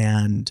 Mm-hmm.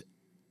 And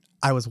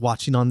I was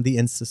watching on the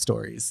Insta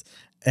stories.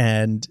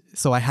 And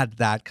so I had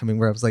that coming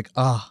where I was like,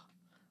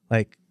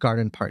 like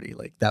garden party.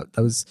 Like that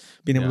was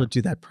being able to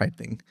do that pride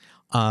thing.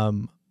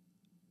 And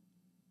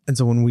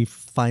so when we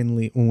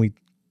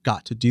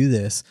got to do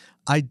this,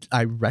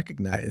 I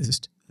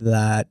recognized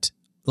that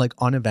like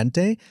on event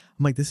day,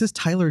 I'm like, this is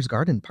Tyler's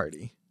garden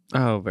party.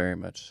 Oh, very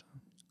much.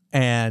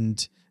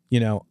 And,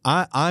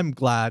 I'm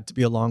glad to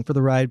be along for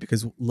the ride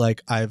because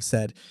like I've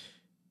said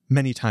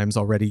many times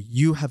already,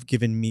 you have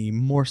given me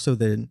more so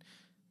than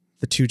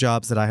the 2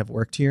 jobs that I have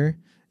worked here.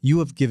 You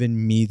have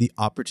given me the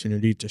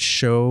opportunity to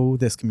show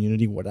this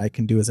community what I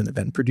can do as an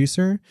event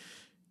producer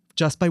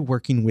just by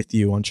working with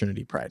you on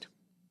Trinity Pride.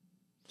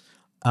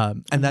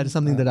 And that is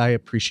something that I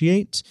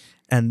appreciate.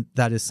 And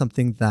that is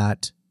something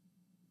that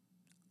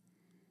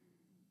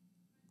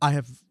I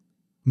have,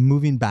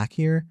 moving back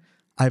here,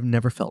 I've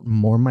never felt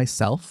more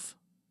myself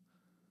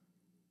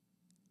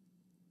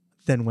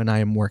than when I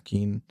am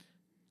working,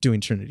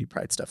 doing Trinity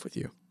Pride stuff with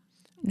you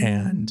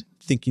and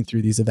thinking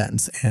through these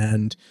events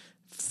and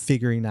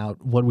figuring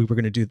out what we were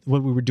going to do,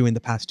 what we were doing the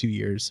past 2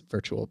 years,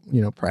 virtual,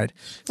 Pride.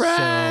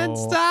 Friend,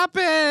 stop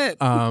it.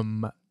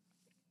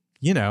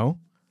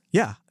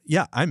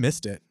 Yeah, I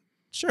missed it.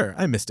 Sure,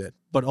 I missed it.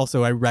 But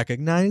also I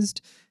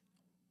recognized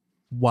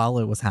while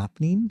it was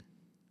happening,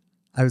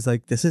 I was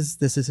like, this is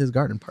his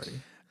garden party.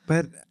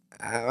 But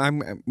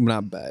I'm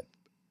not, but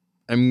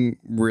I'm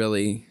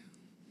really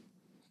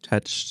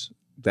touched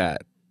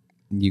that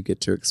you get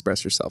to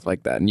express yourself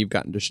like that. And you've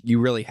gotten to, you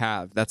really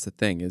have. That's the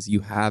thing, is you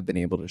have been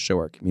able to show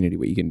our community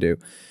what you can do.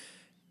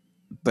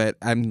 But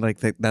I'm like,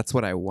 that's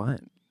what I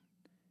want.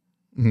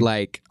 Mm-hmm.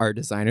 Like our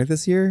designer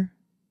this year,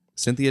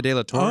 Cynthia De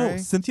La Torre. Oh,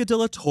 Cynthia De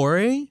La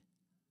Torre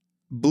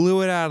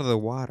blew it out of the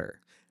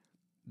water.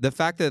 The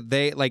fact that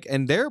they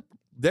and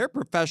they're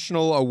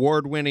professional,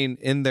 award-winning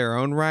in their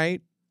own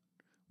right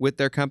with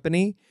their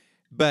company,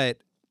 but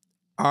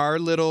our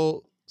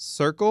little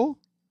circle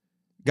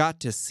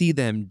got to see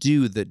them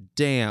do the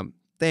damn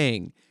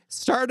thing.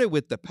 Started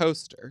with the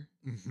poster,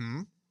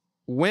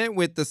 went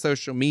with the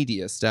social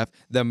media stuff,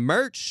 the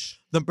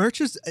merch. The merch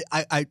is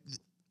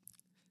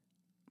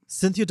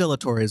Cynthia De La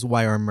Torre is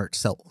why our merch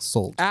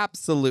sold.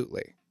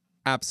 Absolutely.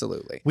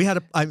 We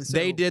had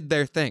they did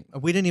their thing.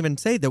 We didn't even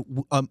say that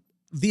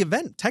the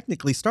event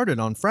technically started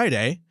on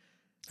Friday.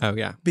 Oh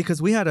yeah,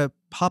 because we had a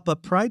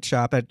pop-up Pride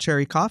shop at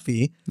Cherry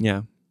Coffee.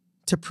 Yeah,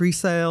 to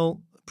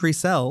pre-sell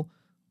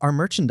our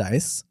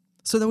merchandise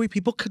so that way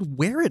people could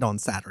wear it on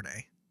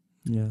Saturday.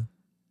 Yeah.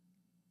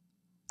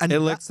 And it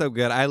looked so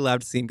good. I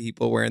loved seeing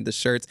people wearing the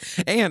shirts,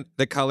 and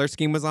the color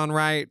scheme was on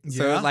right.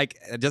 So like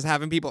just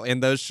having people in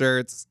those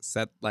shirts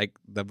set like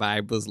the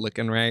vibe was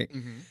looking right.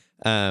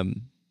 Mm-hmm.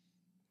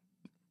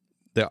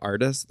 The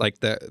artists, like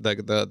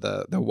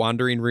the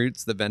Wandering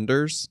Roots, the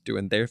vendors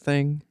doing their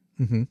thing.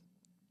 Mm-hmm.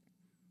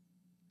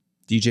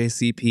 DJ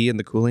CP and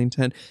the Cooling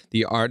Tent,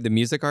 the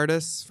music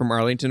artists from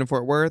Arlington and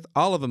Fort Worth,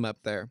 all of them up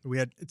there. We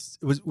had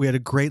a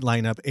great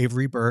lineup: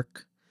 Avery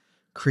Burke,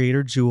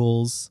 Creator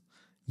Jules,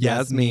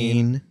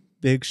 Yasmin,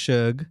 Big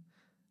Shug,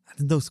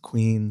 and those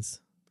queens.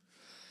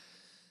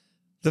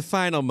 The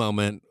final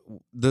moment,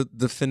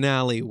 the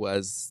finale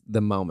was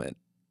the moment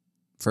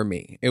for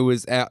me. It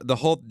was the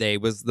whole day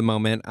was the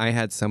moment. I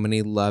had so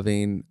many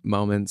loving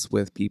moments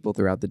with people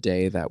throughout the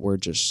day that were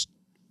just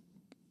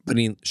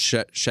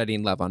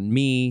shedding love on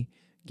me,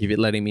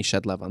 letting me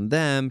shed love on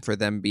them, for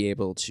them to be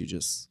able to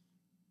just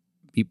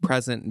be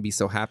present and be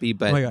so happy.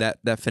 But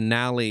that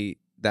finale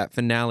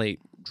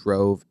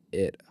drove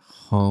it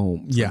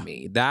home for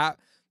me. That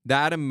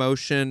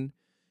emotion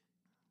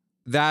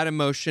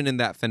in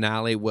that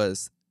finale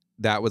was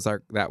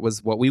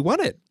what we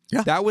wanted.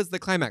 Yeah. That was the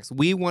climax.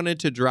 We wanted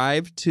to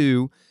drive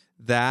to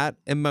that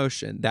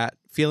emotion, that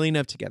feeling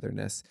of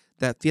togetherness,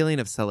 that feeling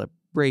of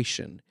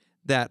celebration,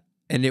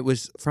 and it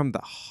was from the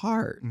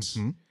heart.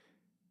 Mm-hmm.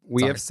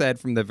 We have said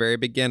from the very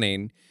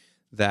beginning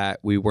that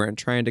we weren't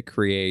trying to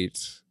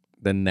create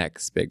the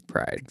next big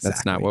pride. Exactly.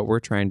 That's not what we're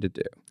trying to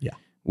do. Yeah.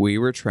 We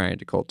were trying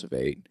to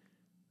cultivate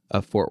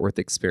a Fort Worth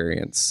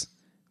experience.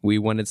 We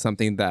wanted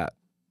something that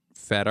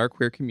fed our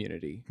queer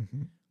community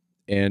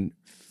and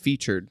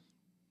featured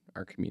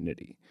our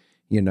community.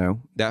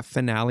 That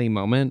finale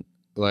moment,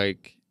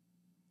 like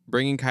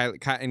bringing Kylie,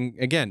 and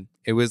again,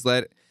 it was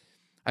I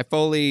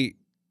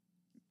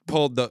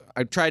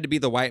tried to be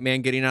the white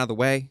man getting out of the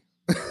way.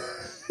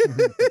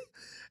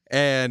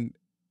 And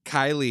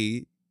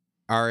Kylie,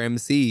 our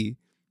MC,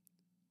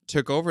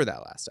 took over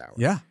that last hour.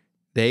 Yeah.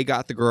 They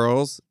got the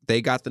girls, they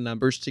got the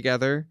numbers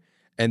together,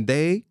 and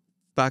they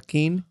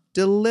fucking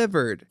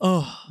delivered.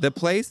 Oh. The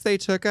place they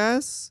took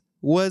us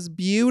was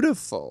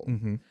beautiful.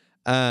 Mm-hmm.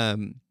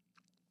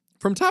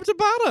 From top to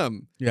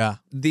bottom. Yeah.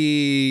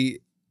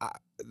 The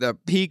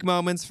peak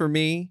moments for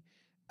me,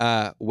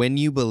 When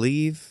You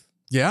Believe.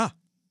 Yeah.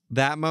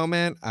 that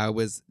moment, I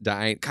was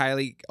dying.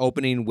 Kylie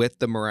opening with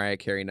the Mariah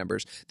Carey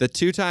numbers. The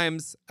 2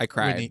 times I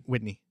cried.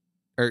 Whitney.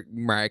 Or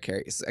Mariah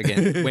Carey's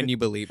again. When you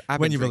believe. I've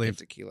When been you drinking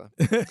believe.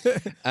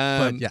 tequila.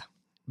 But yeah.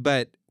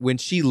 But when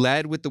she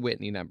led with the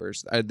Whitney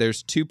numbers,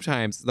 there's 2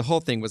 times. The whole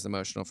thing was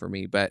emotional for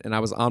me. And I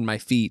was on my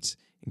feet,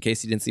 in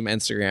case you didn't see my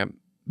Instagram,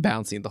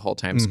 bouncing the whole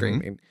time,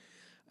 screaming.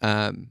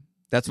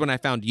 That's when I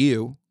found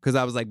you, because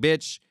I was like,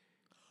 bitch,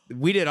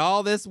 we did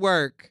all this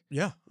work.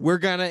 Yeah. We're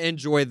going to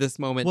enjoy this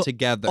moment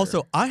together.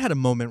 Also, I had a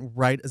moment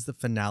right as the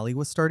finale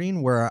was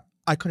starting where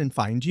I couldn't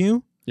find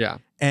you. Yeah.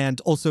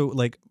 And also,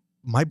 like,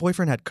 my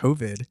boyfriend had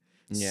COVID.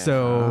 Yeah.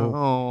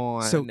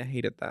 So I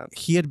hated that.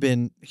 He had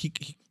been,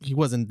 he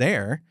wasn't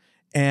there.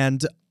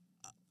 And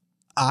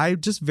I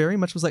just very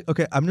much was like,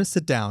 okay, I'm going to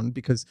sit down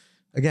because,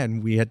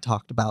 again, we had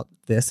talked about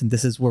this and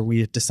this is where we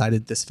had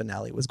decided this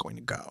finale was going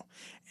to go.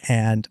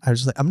 And I was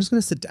just like, I'm just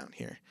going to sit down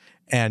here.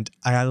 And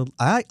I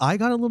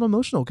got a little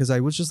emotional because I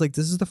was just like,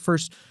 this is the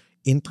first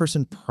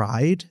in-person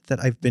Pride that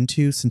I've been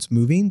to since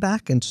moving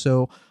back. And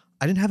so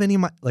I didn't have any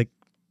of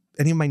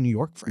my New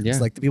York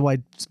friends, like the people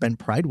I'd spent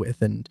Pride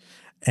with.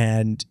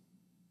 And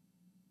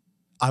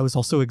I was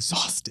also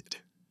exhausted.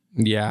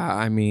 Yeah,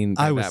 I mean,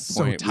 I at was that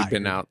point, so we'd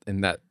been tired. out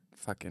in that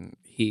fucking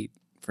heat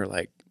for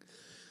like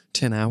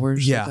 10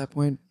 hours at that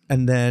point.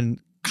 And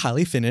then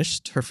Kylie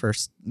finished her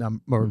first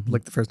number, or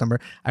like the first number.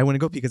 I went to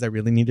go pee because I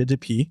really needed to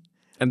pee.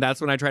 And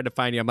that's when I tried to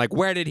find you. I'm like,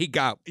 where did he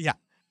go? Yeah.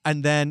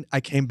 And then I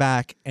came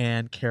back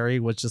and Carrie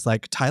was just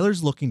like,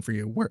 Tyler's looking for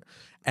you.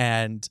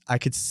 And I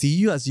could see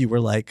you as you were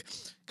like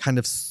kind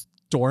of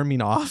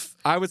storming off.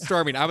 I was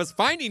storming. I was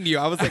finding you.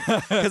 I was like,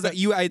 because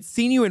I had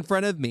seen you in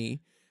front of me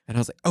and I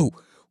was like, oh,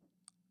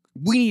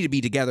 we need to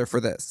be together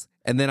for this.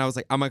 And then I was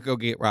like, I'm going to go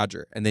get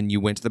Roger. And then you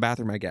went to the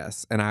bathroom, I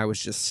guess. And I was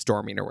just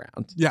storming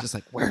around. Yeah. Just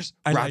like, where's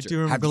And Roger? I do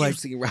remember, Have like, you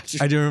seen Roger?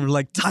 I do remember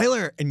like,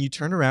 Tyler. And you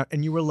turned around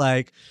and you were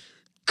like,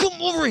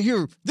 come over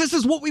here. This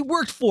is what we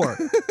worked for.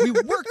 We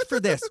worked for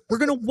this. We're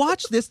going to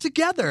watch this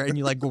together. And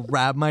you like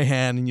grab my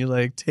hand and you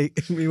like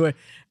take me away.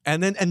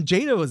 And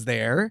Jada was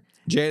there.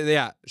 Jada,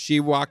 yeah. She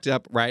walked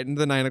up right into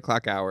the 9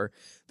 o'clock hour.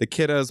 The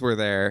kiddos were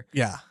there.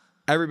 Yeah.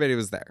 Everybody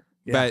was there.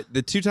 Yeah. But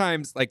the 2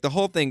 times, like the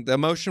whole thing, the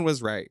emotion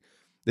was right.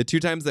 The 2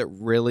 times that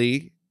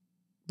really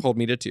pulled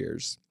me to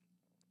tears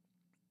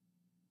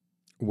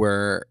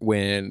were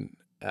when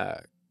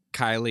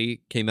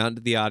Kylie came out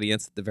into the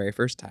audience the very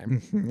first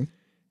time.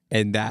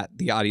 And that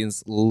the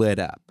audience lit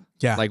up.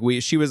 Yeah. Like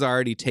she was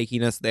already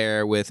taking us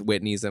there with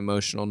Whitney's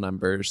emotional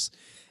numbers.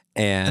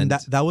 And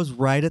that was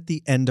right at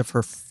the end of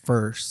her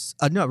first,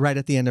 right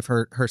at the end of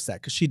her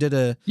set. Cause she did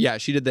the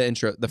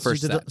intro, the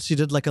first set. She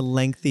did like a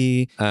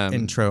lengthy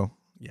intro.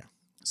 Yeah.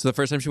 So the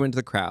first time she went to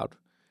the crowd,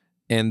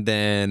 and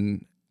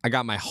then I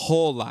got my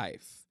whole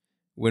life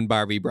when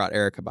Barbie brought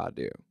Erykah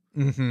Badu.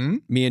 Mm-hmm.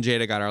 Me and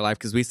Jada got our life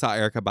because we saw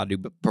Erykah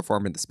Badu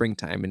perform in the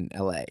springtime in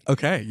LA.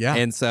 Okay. Yeah.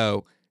 And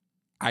so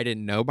I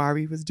didn't know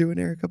Barbie was doing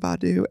Erykah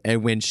Badu.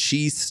 And when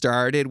she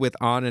started with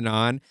On and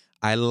On,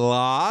 I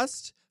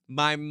lost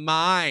my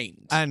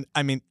mind. And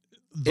I mean,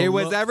 it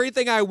was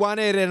everything I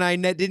wanted, and I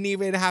didn't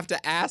even have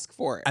to ask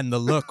for it. And the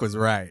look was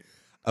right.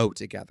 Oh,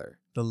 together.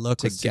 The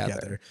look was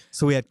together.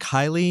 So we had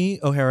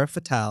Kylie O'Hara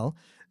Fatal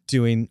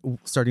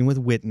starting with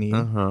Whitney.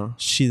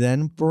 She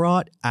then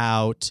brought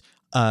out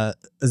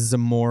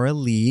Zamora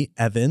Lee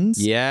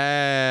Evans.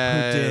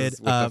 Yes.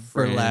 Who did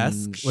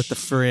Burlesque with the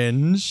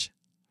fringe.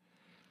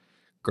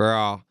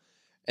 Girl.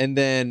 And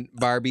then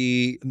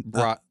Barbie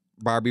brought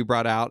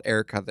out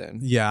Erykah then.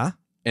 Yeah.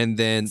 And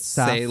then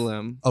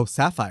Salem. Oh,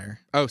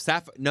 Sapphire. Oh,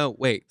 Sapphire. No,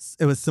 wait.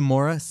 It was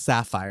Samora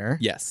Sapphire.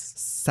 Yes.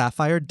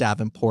 Sapphire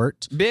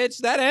Davenport. Bitch,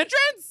 that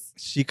entrance?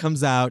 She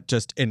comes out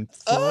just in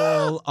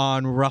full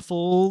on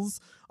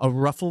ruffles. A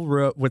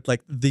ruffle with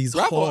like these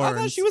horns. I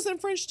thought she was in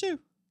French too.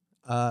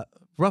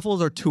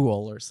 Ruffles or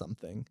tulle or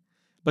something.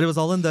 But it was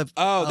all in the...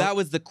 Oh, that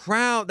was the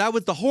crown. That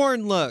was the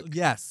horn look.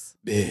 Yes.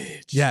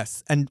 Bitch.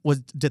 Yes. And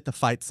did the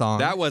fight song.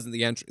 That wasn't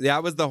the entrance.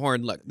 That was the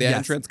horn look. The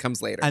entrance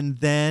comes later. And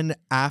then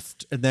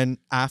after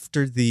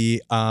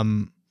the...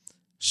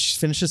 she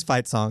finishes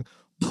fight song,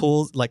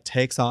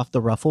 takes off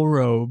the ruffle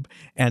robe,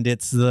 and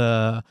it's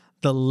the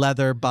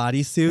leather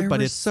bodysuit.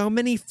 But it's so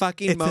many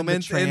fucking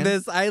moments in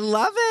this. I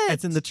love it.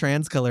 It's in the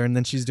trans color, and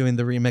then she's doing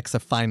the remix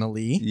of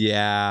Finally.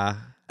 Yeah.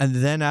 And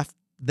then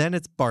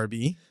it's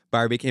Barbie.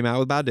 Barbie came out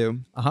with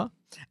Badu.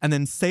 And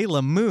then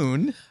Sailor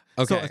Moon.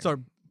 Okay. So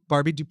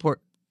Barbie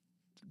Davenport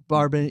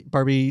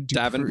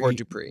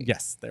Dupree.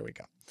 Yes, there we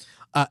go.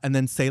 And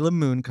then Sailor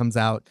Moon comes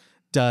out,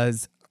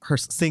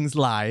 sings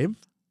live.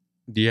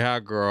 Yeah,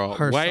 girl.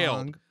 Her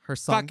wailed.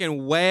 song.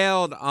 Fucking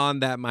wailed on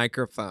that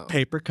microphone.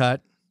 Paper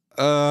cut.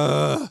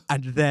 And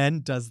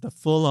then does the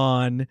full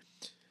on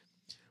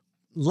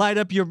light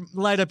up your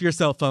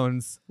cell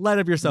phones. Light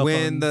up your cell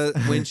phones.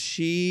 When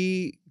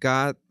she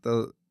got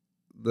the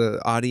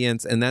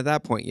audience, and at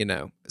that point,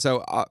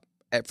 so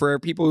for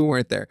people who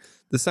weren't there,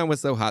 the sun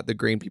was so hot, the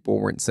green people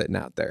weren't sitting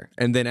out there.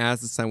 And then as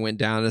the sun went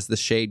down, as the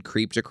shade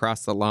creeped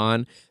across the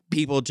lawn,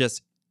 people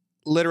just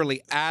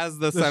literally as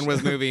the sun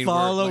was moving,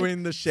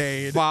 following the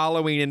shade,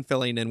 following and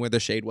filling in where the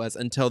shade was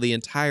until the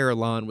entire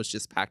lawn was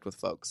just packed with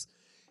folks.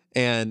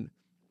 And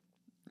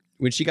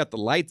when she got the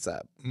lights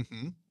up,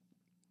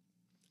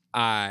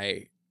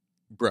 I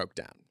broke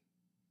down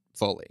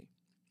fully.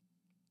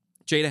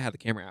 Jada had the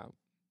camera out.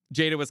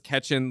 Jada was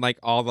catching like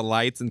all the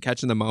lights and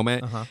catching the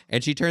moment.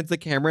 And she turns the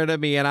camera to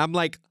me and I'm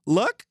like,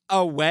 look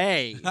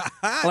away.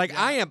 Like,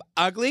 I am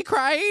ugly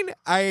crying.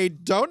 I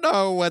don't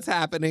know what's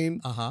happening.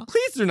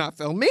 Please do not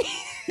film me.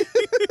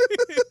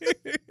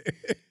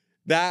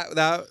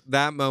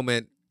 that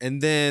moment.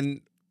 And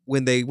then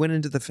when they went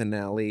into the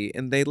finale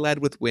and they led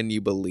with When You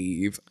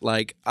Believe,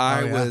 like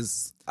I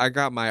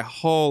got my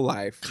whole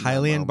life.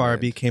 Kylie and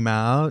Barbie came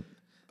out,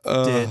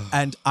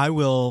 and I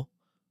will,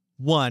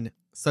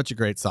 such a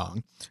great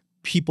song.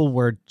 People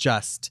were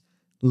just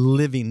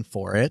living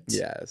for it.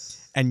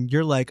 Yes. And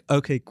you're like,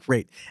 okay,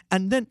 great.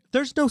 And then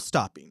there's no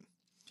stopping.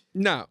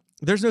 No.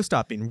 There's no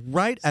stopping.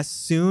 Right as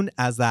soon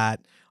as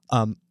that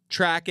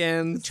track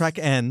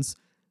ends,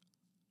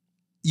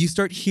 you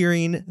start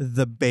hearing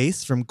the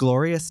bass from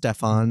Gloria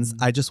Stefan's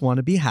I Just Want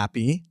to Be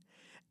Happy,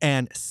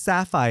 and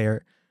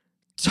Sapphire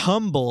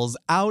tumbles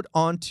out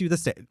onto the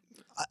stage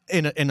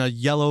in a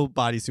yellow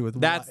bodysuit with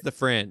the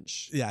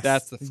fringe. Yes.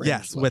 That's the fringe.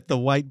 Yes, with the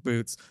white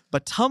boots,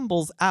 but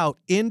tumbles out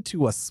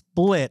into a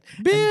split.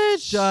 Bitch!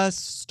 And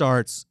just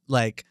starts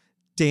like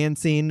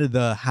dancing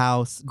the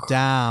house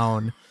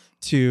down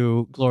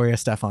to Gloria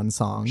Stefan's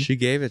song. She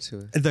gave it to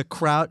us. The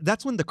crowd,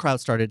 that's when the crowd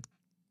started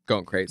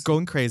going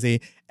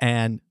crazy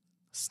and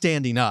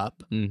standing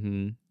up.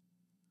 And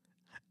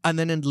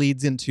then it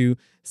leads into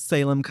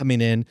Salem coming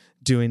in,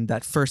 doing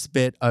that first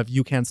bit of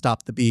You Can't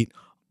Stop the Beat.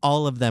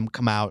 All of them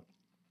come out.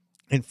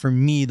 And for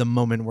me, the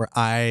moment where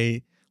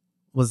I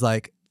was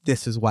like,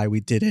 this is why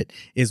we did it,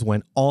 is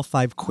when all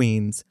 5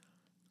 queens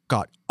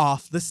got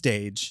off the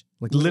stage,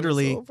 like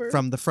literally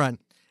from the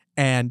front,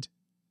 and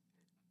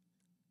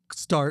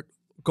start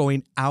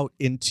going out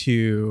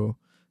into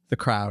the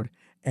crowd.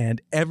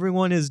 And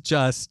everyone is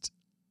just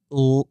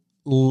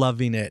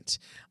loving it.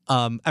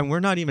 And we're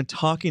not even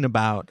talking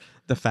about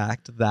the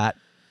fact that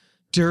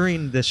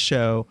during this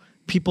show,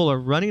 people are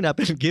running up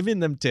and giving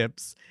them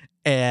tips,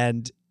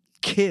 and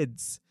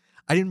kids.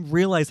 I didn't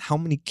realize how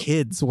many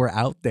kids were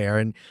out there,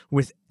 and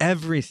with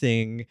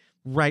everything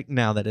right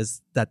now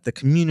that the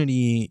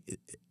community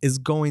is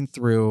going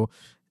through,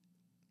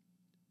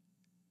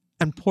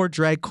 and poor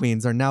drag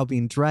queens are now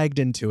being dragged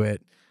into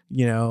it,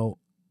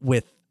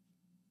 with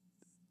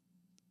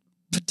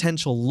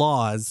potential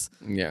laws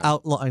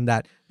outlawing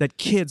that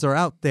kids are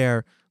out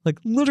there like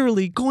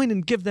literally going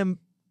and give them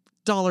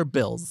dollar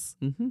bills,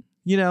 and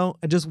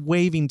just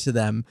waving to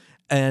them.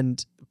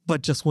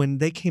 But just when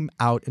they came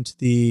out into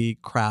the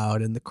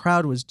crowd, and the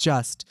crowd was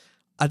just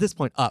at this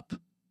point up,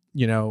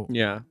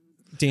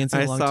 dancing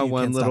I along. saw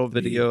one little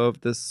video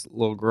of this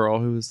little girl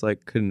who was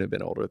like, couldn't have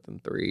been older than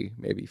 3,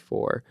 maybe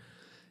 4.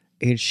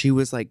 And she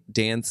was like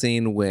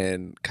dancing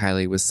when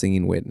Kylie was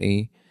singing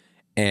Whitney.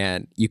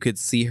 And you could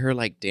see her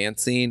like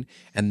dancing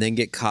and then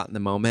get caught in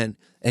the moment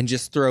and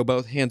just throw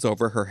both hands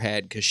over her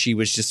head because she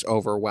was just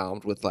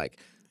overwhelmed with like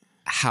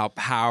how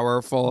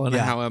powerful and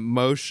how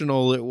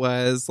emotional it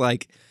was.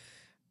 Like,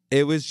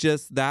 it was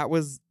just,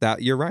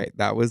 you're right.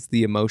 That was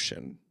the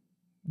emotion.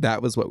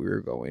 That was what we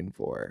were going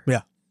for.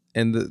 Yeah.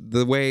 And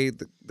the way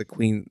the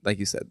queen, like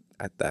you said,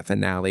 at that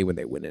finale, when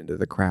they went into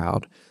the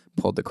crowd,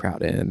 pulled the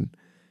crowd in.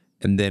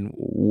 And then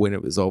when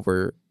it was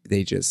over,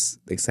 they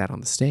sat on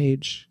the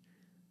stage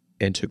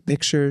and took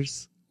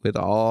pictures with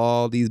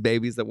all these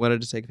babies that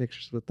wanted to take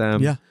pictures with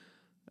them. Yeah.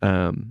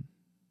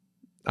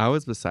 I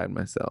was beside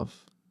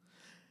myself.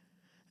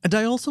 And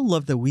I also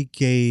love that we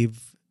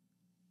gave...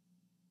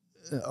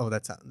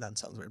 that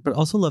sounds weird. But I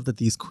also love that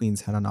these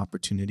queens had an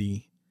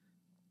opportunity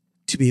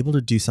to be able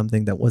to do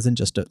something that wasn't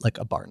just like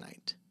a bar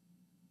night.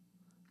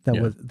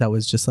 That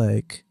was just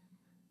like,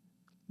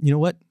 you know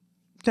what?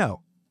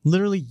 No.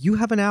 Literally, you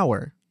have an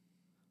hour.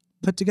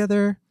 Put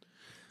together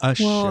a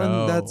show.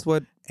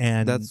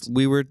 And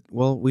we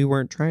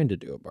weren't trying to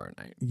do a bar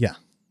night. Yeah.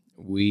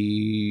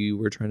 We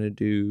were trying to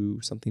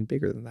do something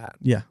bigger than that.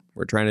 Yeah.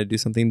 We're trying to do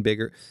something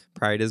bigger.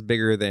 Pride is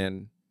bigger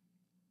than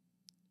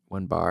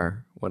one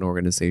bar, one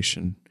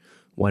organization,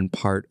 one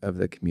part of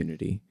the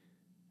community.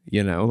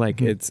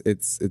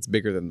 It's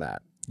bigger than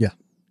that. Yeah.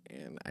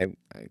 And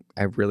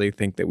I really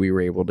think that we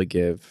were able to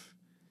give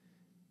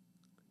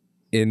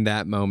in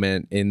that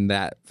moment, in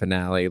that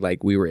finale,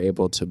 like we were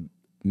able to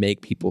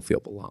make people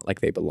feel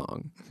like they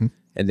belong,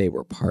 and they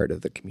were part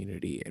of the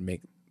community, and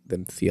make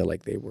them feel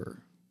like they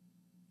were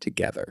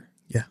together.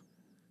 Yeah.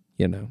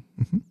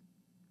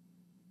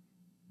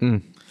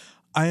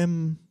 I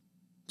am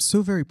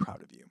so very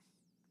proud of you.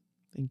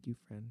 Thank you,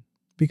 friend.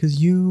 Because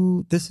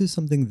this is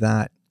something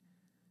that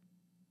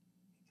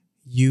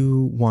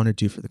you want to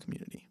do for the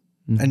community,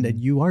 and that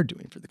you are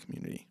doing for the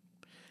community.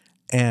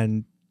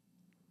 And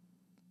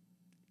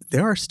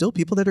there are still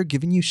people that are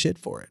giving you shit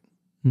for it.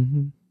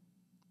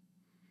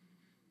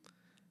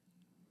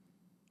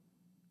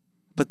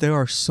 But there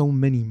are so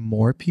many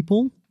more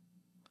people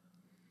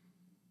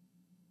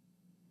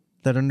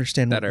that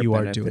understand that what are you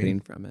are benefiting doing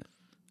from it.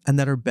 and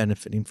that are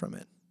benefiting from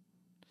it.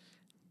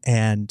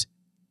 And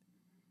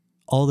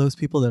all those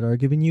people that are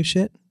giving you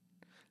shit,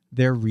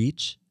 their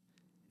reach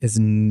is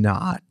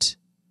not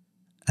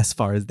as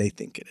far as they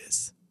think it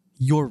is.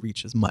 Your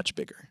reach is much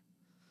bigger.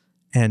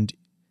 And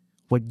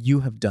what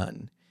you have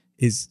done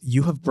is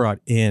you have brought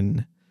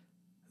in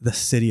the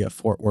city of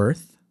Fort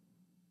Worth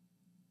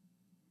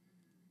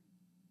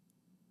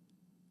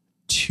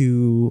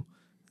to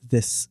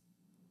this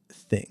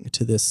thing,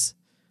 to this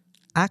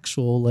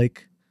actual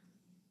like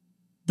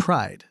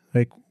pride.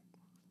 Like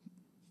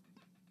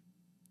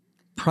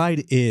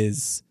pride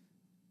is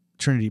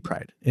Trinity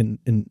Pride in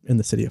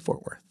the city of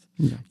Fort Worth.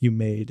 Yeah. You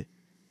made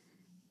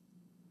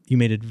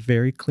it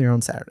very clear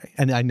on Saturday.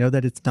 And I know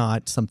that it's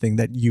not something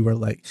that you are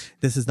like,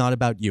 this is not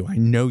about you. I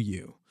know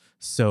you.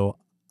 So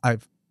I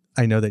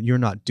know that you're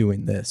not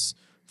doing this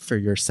for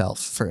yourself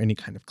for any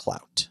kind of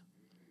clout.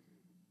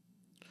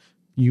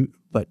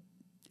 But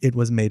it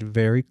was made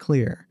very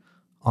clear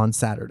on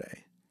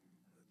Saturday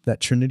that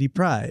Trinity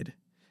Pride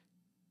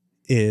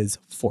is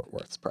Fort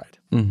Worth's pride.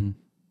 Mm-hmm.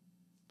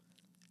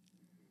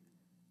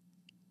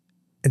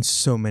 And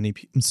so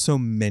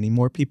many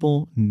more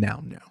people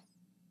now know.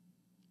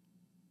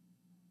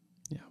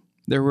 Yeah.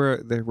 There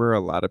were a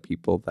lot of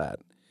people that,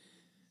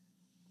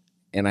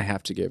 and I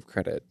have to give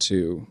credit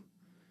to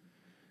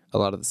a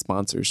lot of the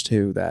sponsors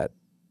too, that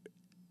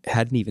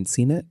hadn't even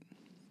seen it,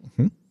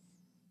 Mm-hmm.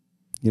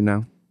 you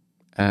know,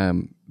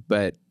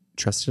 but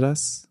trusted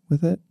us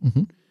with it.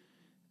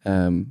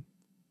 Mm-hmm.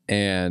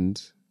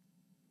 And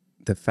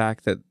the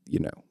fact that, you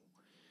know,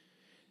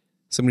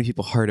 so many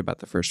people heard about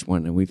the first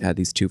one, and we've had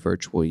these 2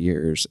 virtual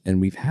years, and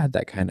we've had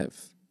that kind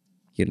of,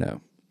 you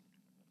know,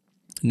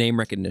 name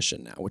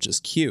recognition now, which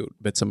is cute,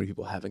 but so many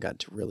people haven't gotten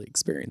to really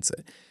experience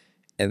it.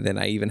 And then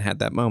I even had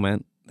that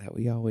moment that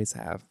we always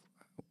have.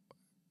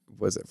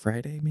 Was it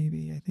Friday,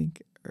 maybe, I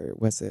think? Or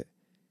was it?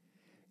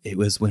 It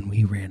was when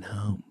we ran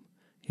home.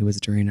 It was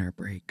during our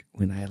break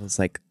when I was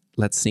like,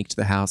 let's sneak to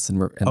the house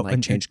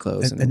and change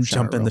clothes and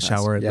jump in the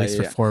shower at least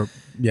before.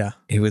 Yeah.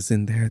 It was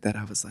in there that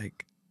I was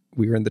like,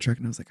 we were in the truck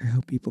and I was like, I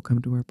hope people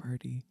come to our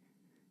party.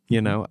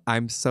 You know,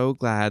 I'm so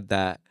glad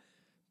that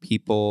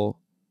people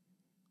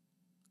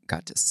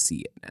got to see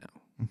it now.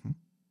 Mm-hmm.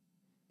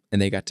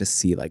 And they got to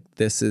see, like,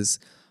 this is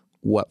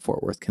what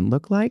Fort Worth can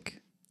look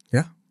like.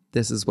 Yeah.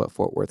 This is what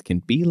Fort Worth can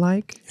be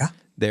like. Yeah.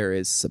 There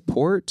is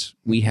support.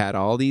 We had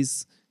all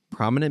these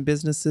prominent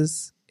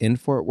businesses in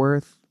Fort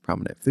Worth,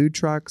 prominent food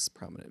trucks,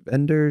 prominent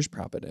vendors,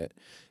 prominent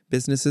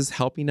businesses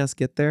helping us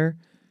get there.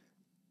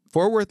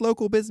 Fort Worth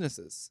local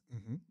businesses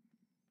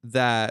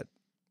that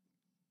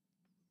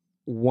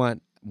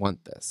want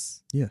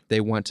this. Yeah. They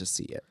want to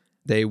see it.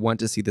 They want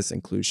to see this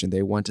inclusion.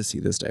 They want to see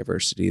this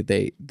diversity.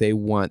 They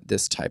want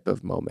this type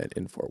of moment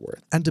in Fort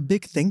Worth. And a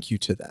big thank you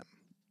to them.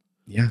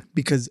 Yeah.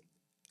 Because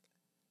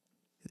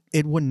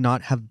it would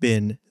not have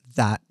been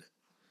that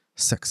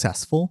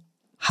successful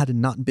had it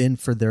not been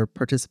for their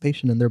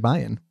participation and their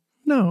buy-in.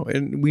 No,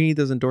 and we need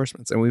those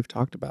endorsements. And we've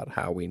talked about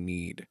how we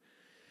need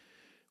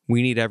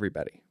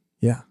everybody.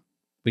 Yeah.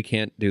 We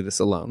can't do this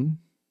alone.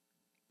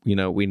 You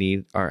know, we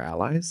need our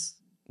allies.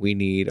 We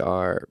need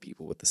our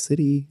people with the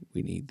city.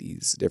 We need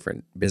these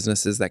different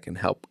businesses that can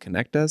help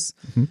connect us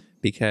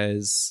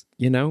because,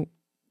 you know,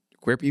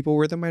 queer people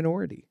were the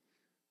minority.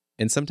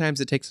 And sometimes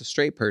it takes a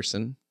straight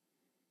person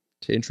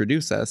to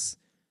introduce us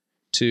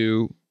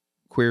to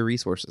queer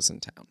resources in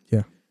town.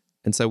 Yeah.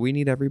 And so we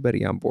need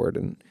everybody on board.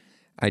 And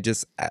I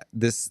just,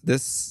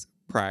 this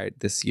Pride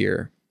this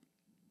year,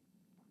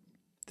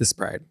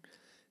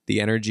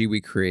 the energy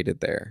we created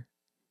there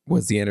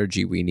was the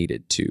energy we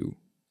needed to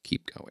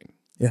keep going.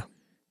 Yeah.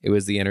 It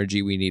was the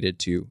energy we needed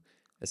to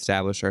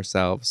establish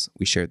ourselves.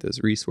 We shared those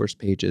resource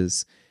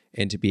pages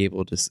and to be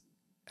able to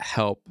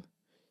help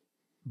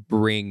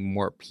bring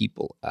more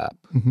people up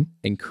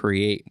and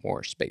create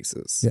more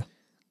spaces. Yeah.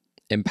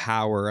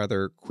 Empower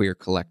other queer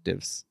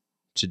collectives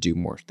to do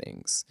more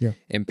things. Yeah.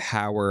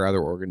 Empower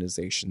other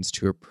organizations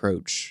to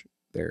approach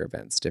their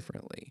events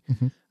differently.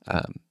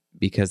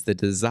 Because the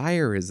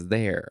desire is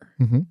there.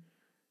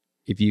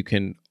 If you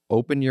can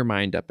open your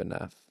mind up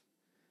enough,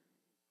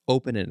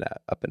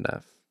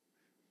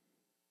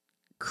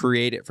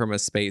 create it from a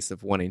space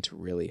of wanting to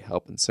really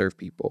help and serve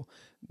people,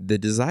 the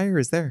desire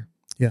is there.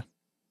 Yeah.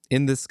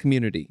 In this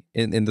community,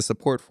 in the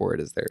support for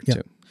it is there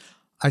too.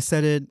 I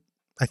said it,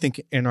 I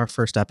think, in our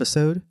first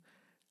episode.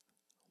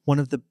 One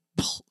of the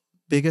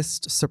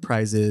biggest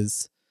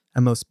surprises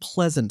and most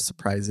pleasant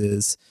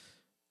surprises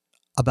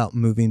about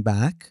moving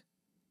back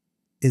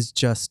is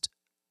just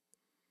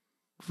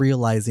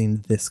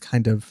realizing this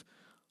kind of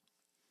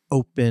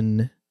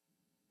open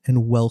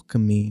and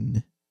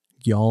welcoming,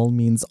 y'all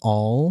means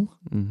all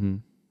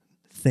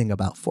thing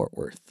about Fort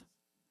Worth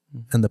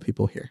and the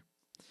people here.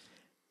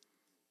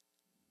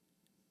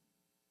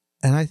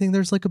 And I think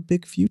there's like a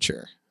big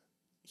future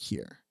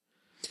here.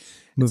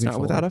 It's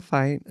not without a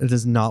fight. It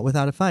is not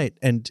without a fight.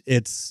 And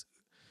it's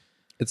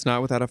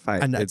not without a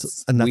fight.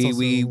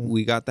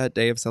 We got that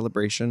day of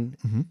celebration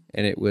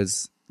and it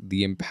was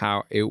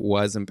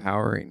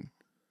empowering.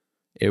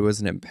 It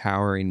was an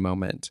empowering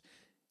moment,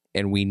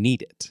 and we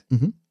need it.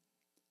 Mhm.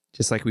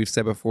 Just like we've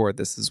said before,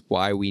 this is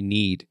why we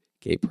need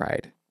Gay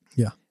Pride.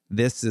 Yeah.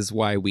 This is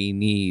why we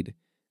need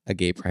a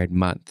Gay Pride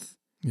month.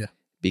 Yeah.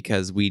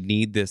 Because we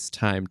need this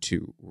time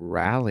to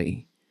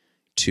rally,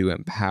 to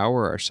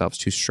empower ourselves,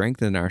 to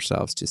strengthen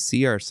ourselves, to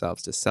see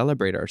ourselves, to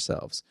celebrate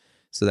ourselves,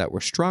 so that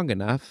we're strong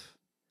enough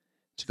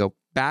to go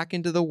back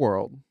into the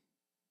world,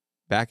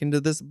 back into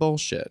this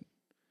bullshit,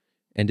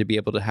 and to be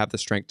able to have the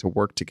strength to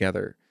work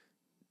together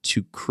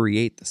to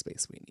create the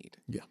space we need.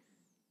 Yeah.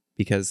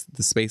 Because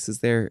the space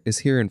is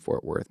here in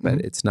Fort Worth, but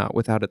it's not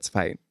without its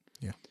fight.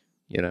 Yeah.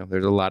 You know,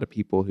 there's a lot of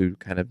people who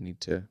kind of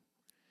need to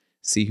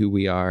see who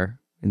we are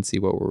and see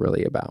what we're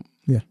really about.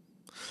 Yeah.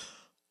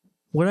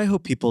 What I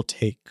hope people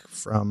take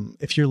from,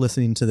 if you're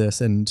listening to this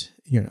and,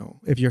 you know,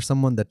 if you're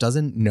someone that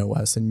doesn't know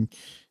us and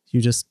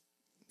you just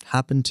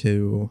happen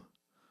to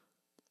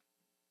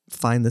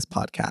find this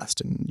podcast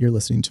and you're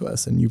listening to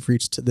us and you've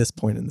reached to this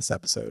point in this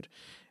episode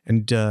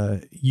and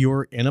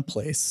you're in a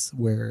place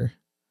where,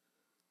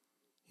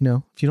 you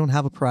know, if you don't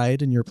have a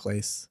pride in your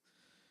place,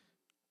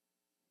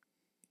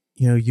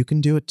 you know, you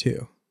can do it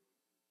too.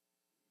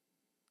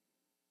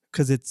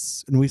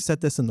 Because and we've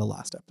said this in the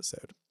last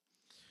episode,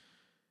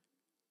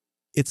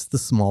 it's the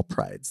small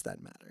prides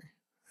that matter.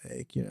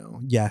 Like, you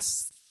know,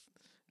 yes,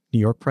 New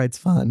York Pride's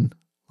fun.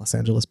 Los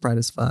Angeles Pride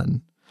is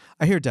fun.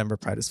 I hear Denver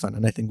Pride is fun,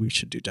 and I think we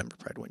should do Denver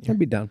Pride one year. I'd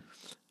be down.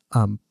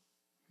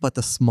 But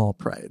the small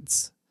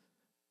prides,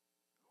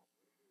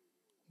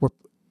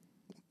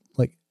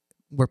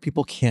 where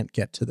people can't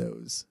get to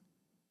those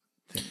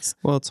things.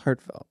 Well, it's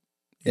heartfelt.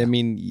 Yeah. I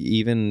mean,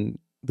 even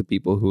the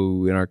people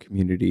who in our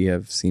community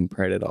have seen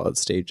Pride at all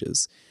its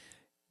stages,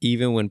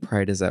 even when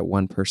Pride is at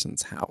one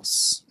person's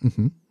house.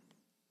 Mm-hmm.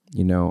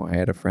 You know, I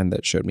had a friend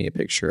that showed me a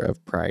picture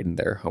of Pride in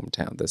their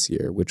hometown this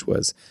year, which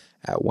was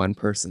at one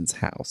person's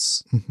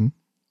house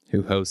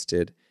who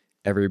hosted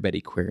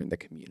everybody queer in the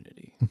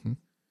community. Mm-hmm.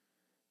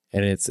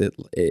 And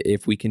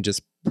if we can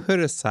just put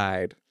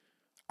aside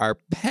our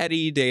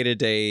petty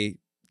day-to-day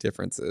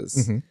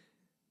differences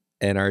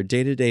and our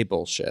day-to-day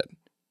bullshit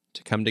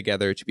to come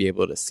together to be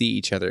able to see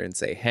each other and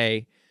say,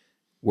 hey,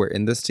 we're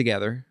in this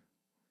together.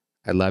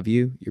 I love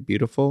you. You're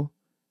beautiful.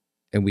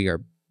 And we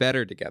are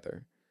better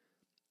together.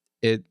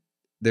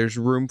 There's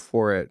room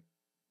for it.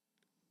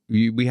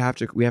 We have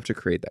to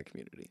create that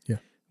community. Yeah.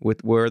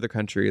 With where the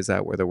country is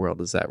at, where the world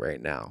is at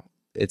right now,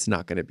 it's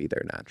not going to be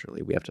there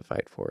naturally. We have to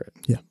fight for it.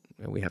 Yeah.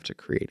 And we have to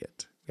create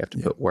it. We have to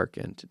put work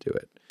in to do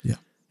it. Yeah.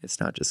 It's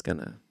not just going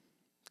to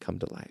come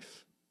to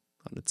life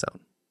on its own.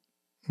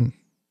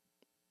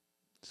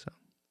 So,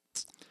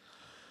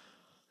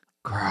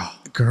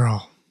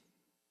 girl,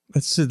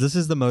 this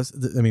is the most,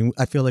 I mean,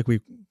 I feel like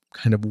we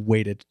kind of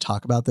waited to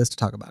talk about this, to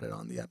talk about it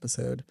on the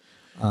episode.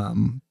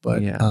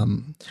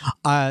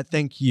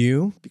 Thank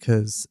you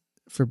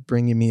for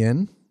bringing me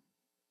in.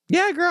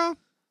 Yeah, girl.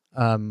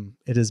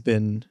 It has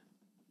been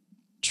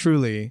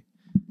truly.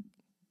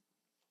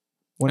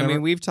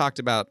 We've talked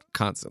about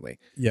constantly.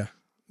 Yeah.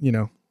 You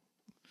know,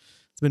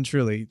 it's been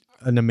truly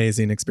an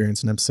amazing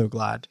experience. And I'm so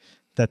glad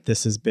that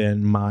this has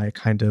been my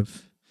kind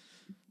of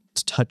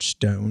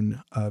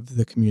touchstone of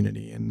the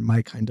community and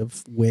my kind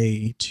of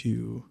way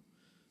to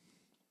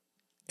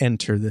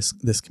enter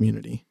this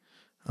community.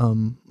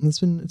 It's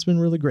been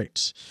really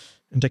great.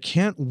 And I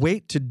can't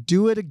wait to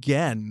do it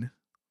again.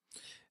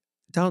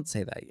 Don't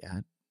say that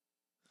yet.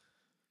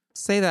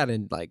 Say that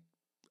in like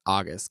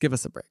August. Give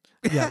us a break.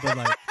 Yeah, but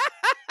like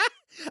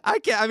I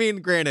can't. I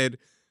mean, granted.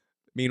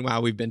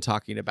 Meanwhile, we've been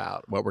talking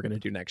about what we're going to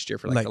do next year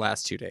for like the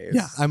last 2 days.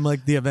 Yeah, I'm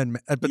like the event,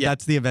 but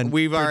that's the event.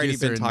 We've already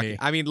been talking. Me.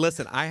 I mean,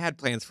 listen, I had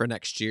plans for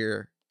next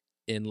year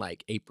in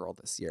like April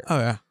this year. Oh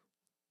yeah.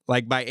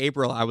 Like by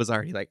April, I was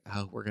already like,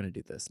 oh, we're going to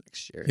do this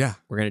next year. Yeah.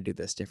 We're going to do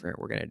this different.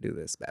 We're going to do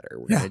this better.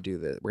 We're going to do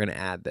this. We're going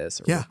to add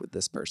this or work with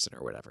this person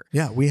or whatever.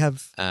 Yeah, we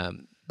have.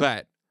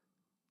 But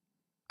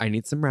I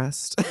need some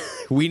rest.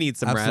 We need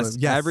some rest.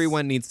 Yes.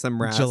 Everyone needs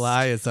some rest.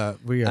 July is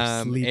up. We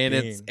are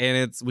sleeping.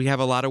 And we have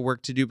a lot of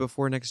work to do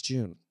before next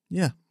June.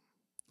 Yeah.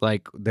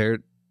 Like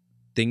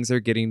things are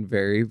getting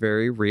very,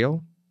 very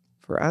real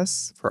for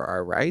us, for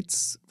our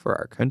rights, for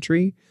our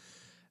country.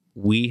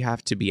 We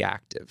have to be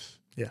active.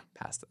 Yeah.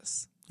 Past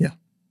this. Yeah.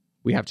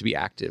 We have to be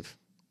active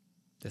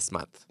this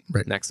month,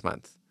 right? Next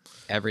month,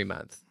 every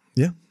month.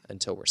 Yeah.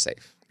 Until we're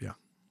safe. Yeah.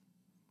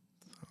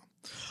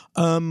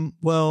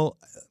 Well,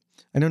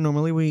 I know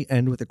normally we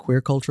end with a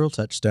queer cultural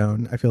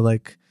touchstone. I feel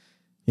like,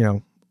 you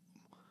know,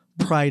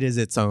 Pride is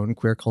its own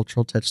queer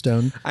cultural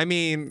touchstone. I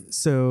mean,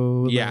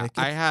 so yeah,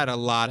 I had a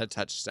lot of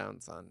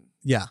touchstones on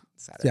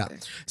Saturday. Yeah.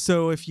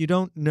 So if you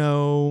don't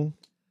know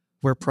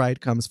where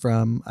Pride comes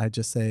from, I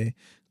just say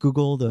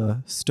Google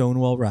the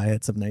Stonewall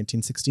riots of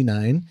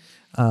 1969.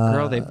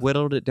 Girl, they've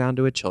whittled it down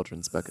to a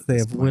children's book. They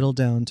have whittled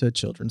down to a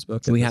children's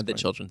book. We had the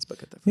children's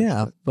book at the first.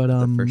 Yeah, but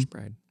the first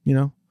Pride. You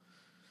know,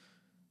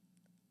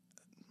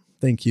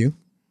 thank you.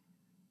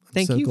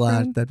 I'm so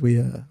glad that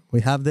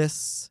we have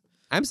this.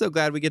 I'm so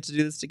glad we get to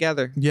do this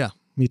together. Yeah,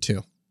 me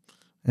too.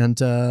 And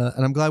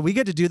I'm glad we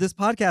get to do this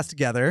podcast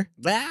together.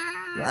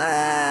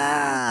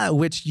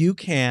 which you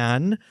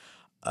can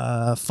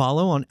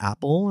follow on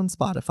Apple and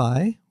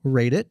Spotify.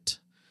 Rate it.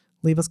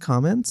 Leave us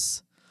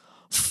comments.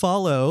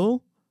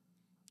 Follow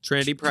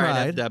Trinity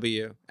Pride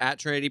FW at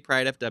Trinity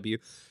Pride FW.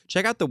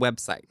 Check out the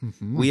website.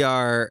 We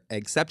are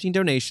accepting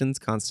donations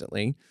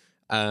constantly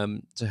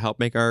to help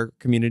make our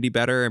community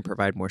better and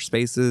provide more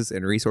spaces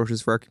and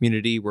resources for our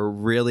community. We're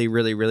really,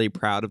 really, really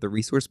proud of the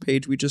resource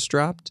page we just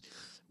dropped,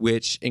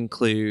 which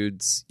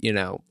includes,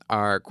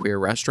 our queer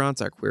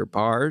restaurants, our queer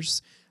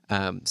bars.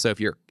 So if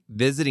you're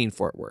visiting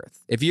Fort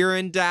Worth, if you're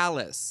in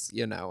Dallas,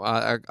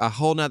 a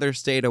whole nother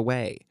state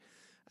away,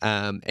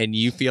 and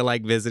you feel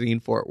like visiting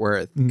Fort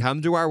Worth,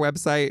 come to our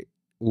website.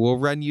 We'll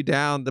run you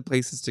down the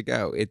places to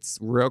go. It's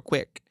real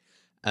quick.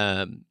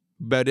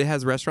 But it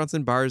has restaurants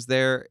and bars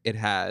there. It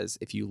has,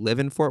 if you live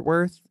in Fort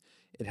Worth,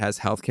 it has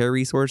healthcare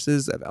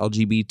resources of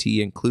LGBT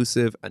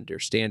inclusive,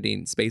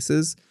 understanding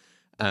spaces.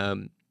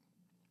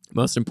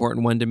 Most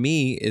important one to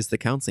me is the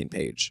counseling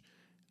page.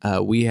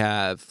 We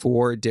have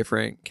 4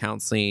 different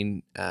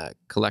counseling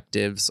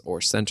collectives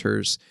or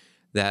centers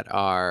that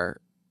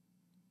are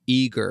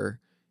eager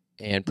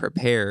and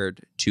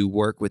prepared to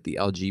work with the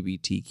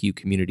LGBTQ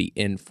community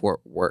in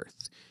Fort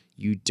Worth.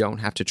 You don't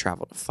have to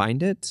travel to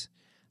find it.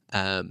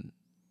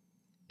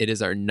 It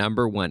is our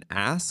number one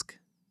ask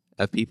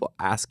of people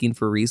asking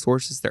for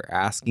resources. They're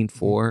asking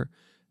for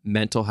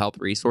mental health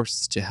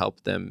resources to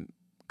help them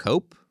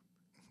cope.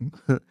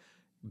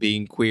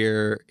 Being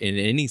queer in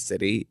any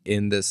city,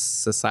 in this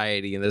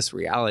society, in this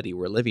reality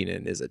we're living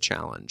in, is a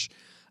challenge.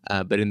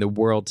 But in the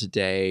world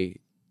today,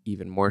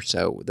 even more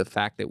so, the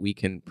fact that we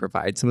can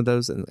provide some of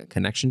those and a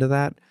connection to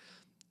that,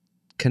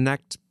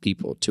 connect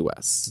people to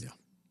us. Yeah.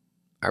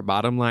 Our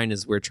bottom line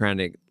is we're trying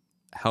to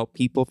help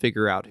people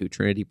figure out who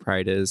Trinity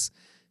Pride is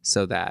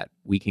so that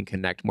we can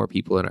connect more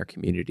people in our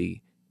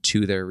community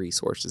to their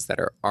resources that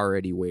are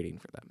already waiting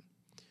for them.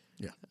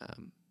 Yeah.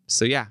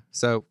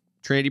 So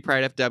Trinity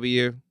Pride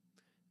FW,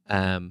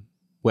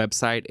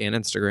 website and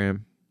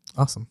Instagram.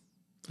 Awesome.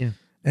 Yeah.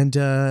 And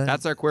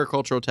that's our queer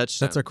cultural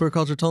touchstone. That's our queer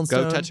cultural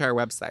touchstone. Go touch our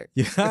website.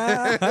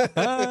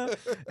 Yeah.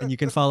 And you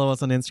can follow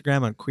us on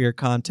Instagram on Queer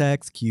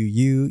Context,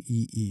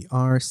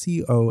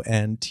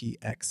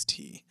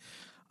 QUEERCONTXT.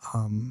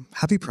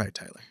 Happy Pride,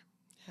 Tyler.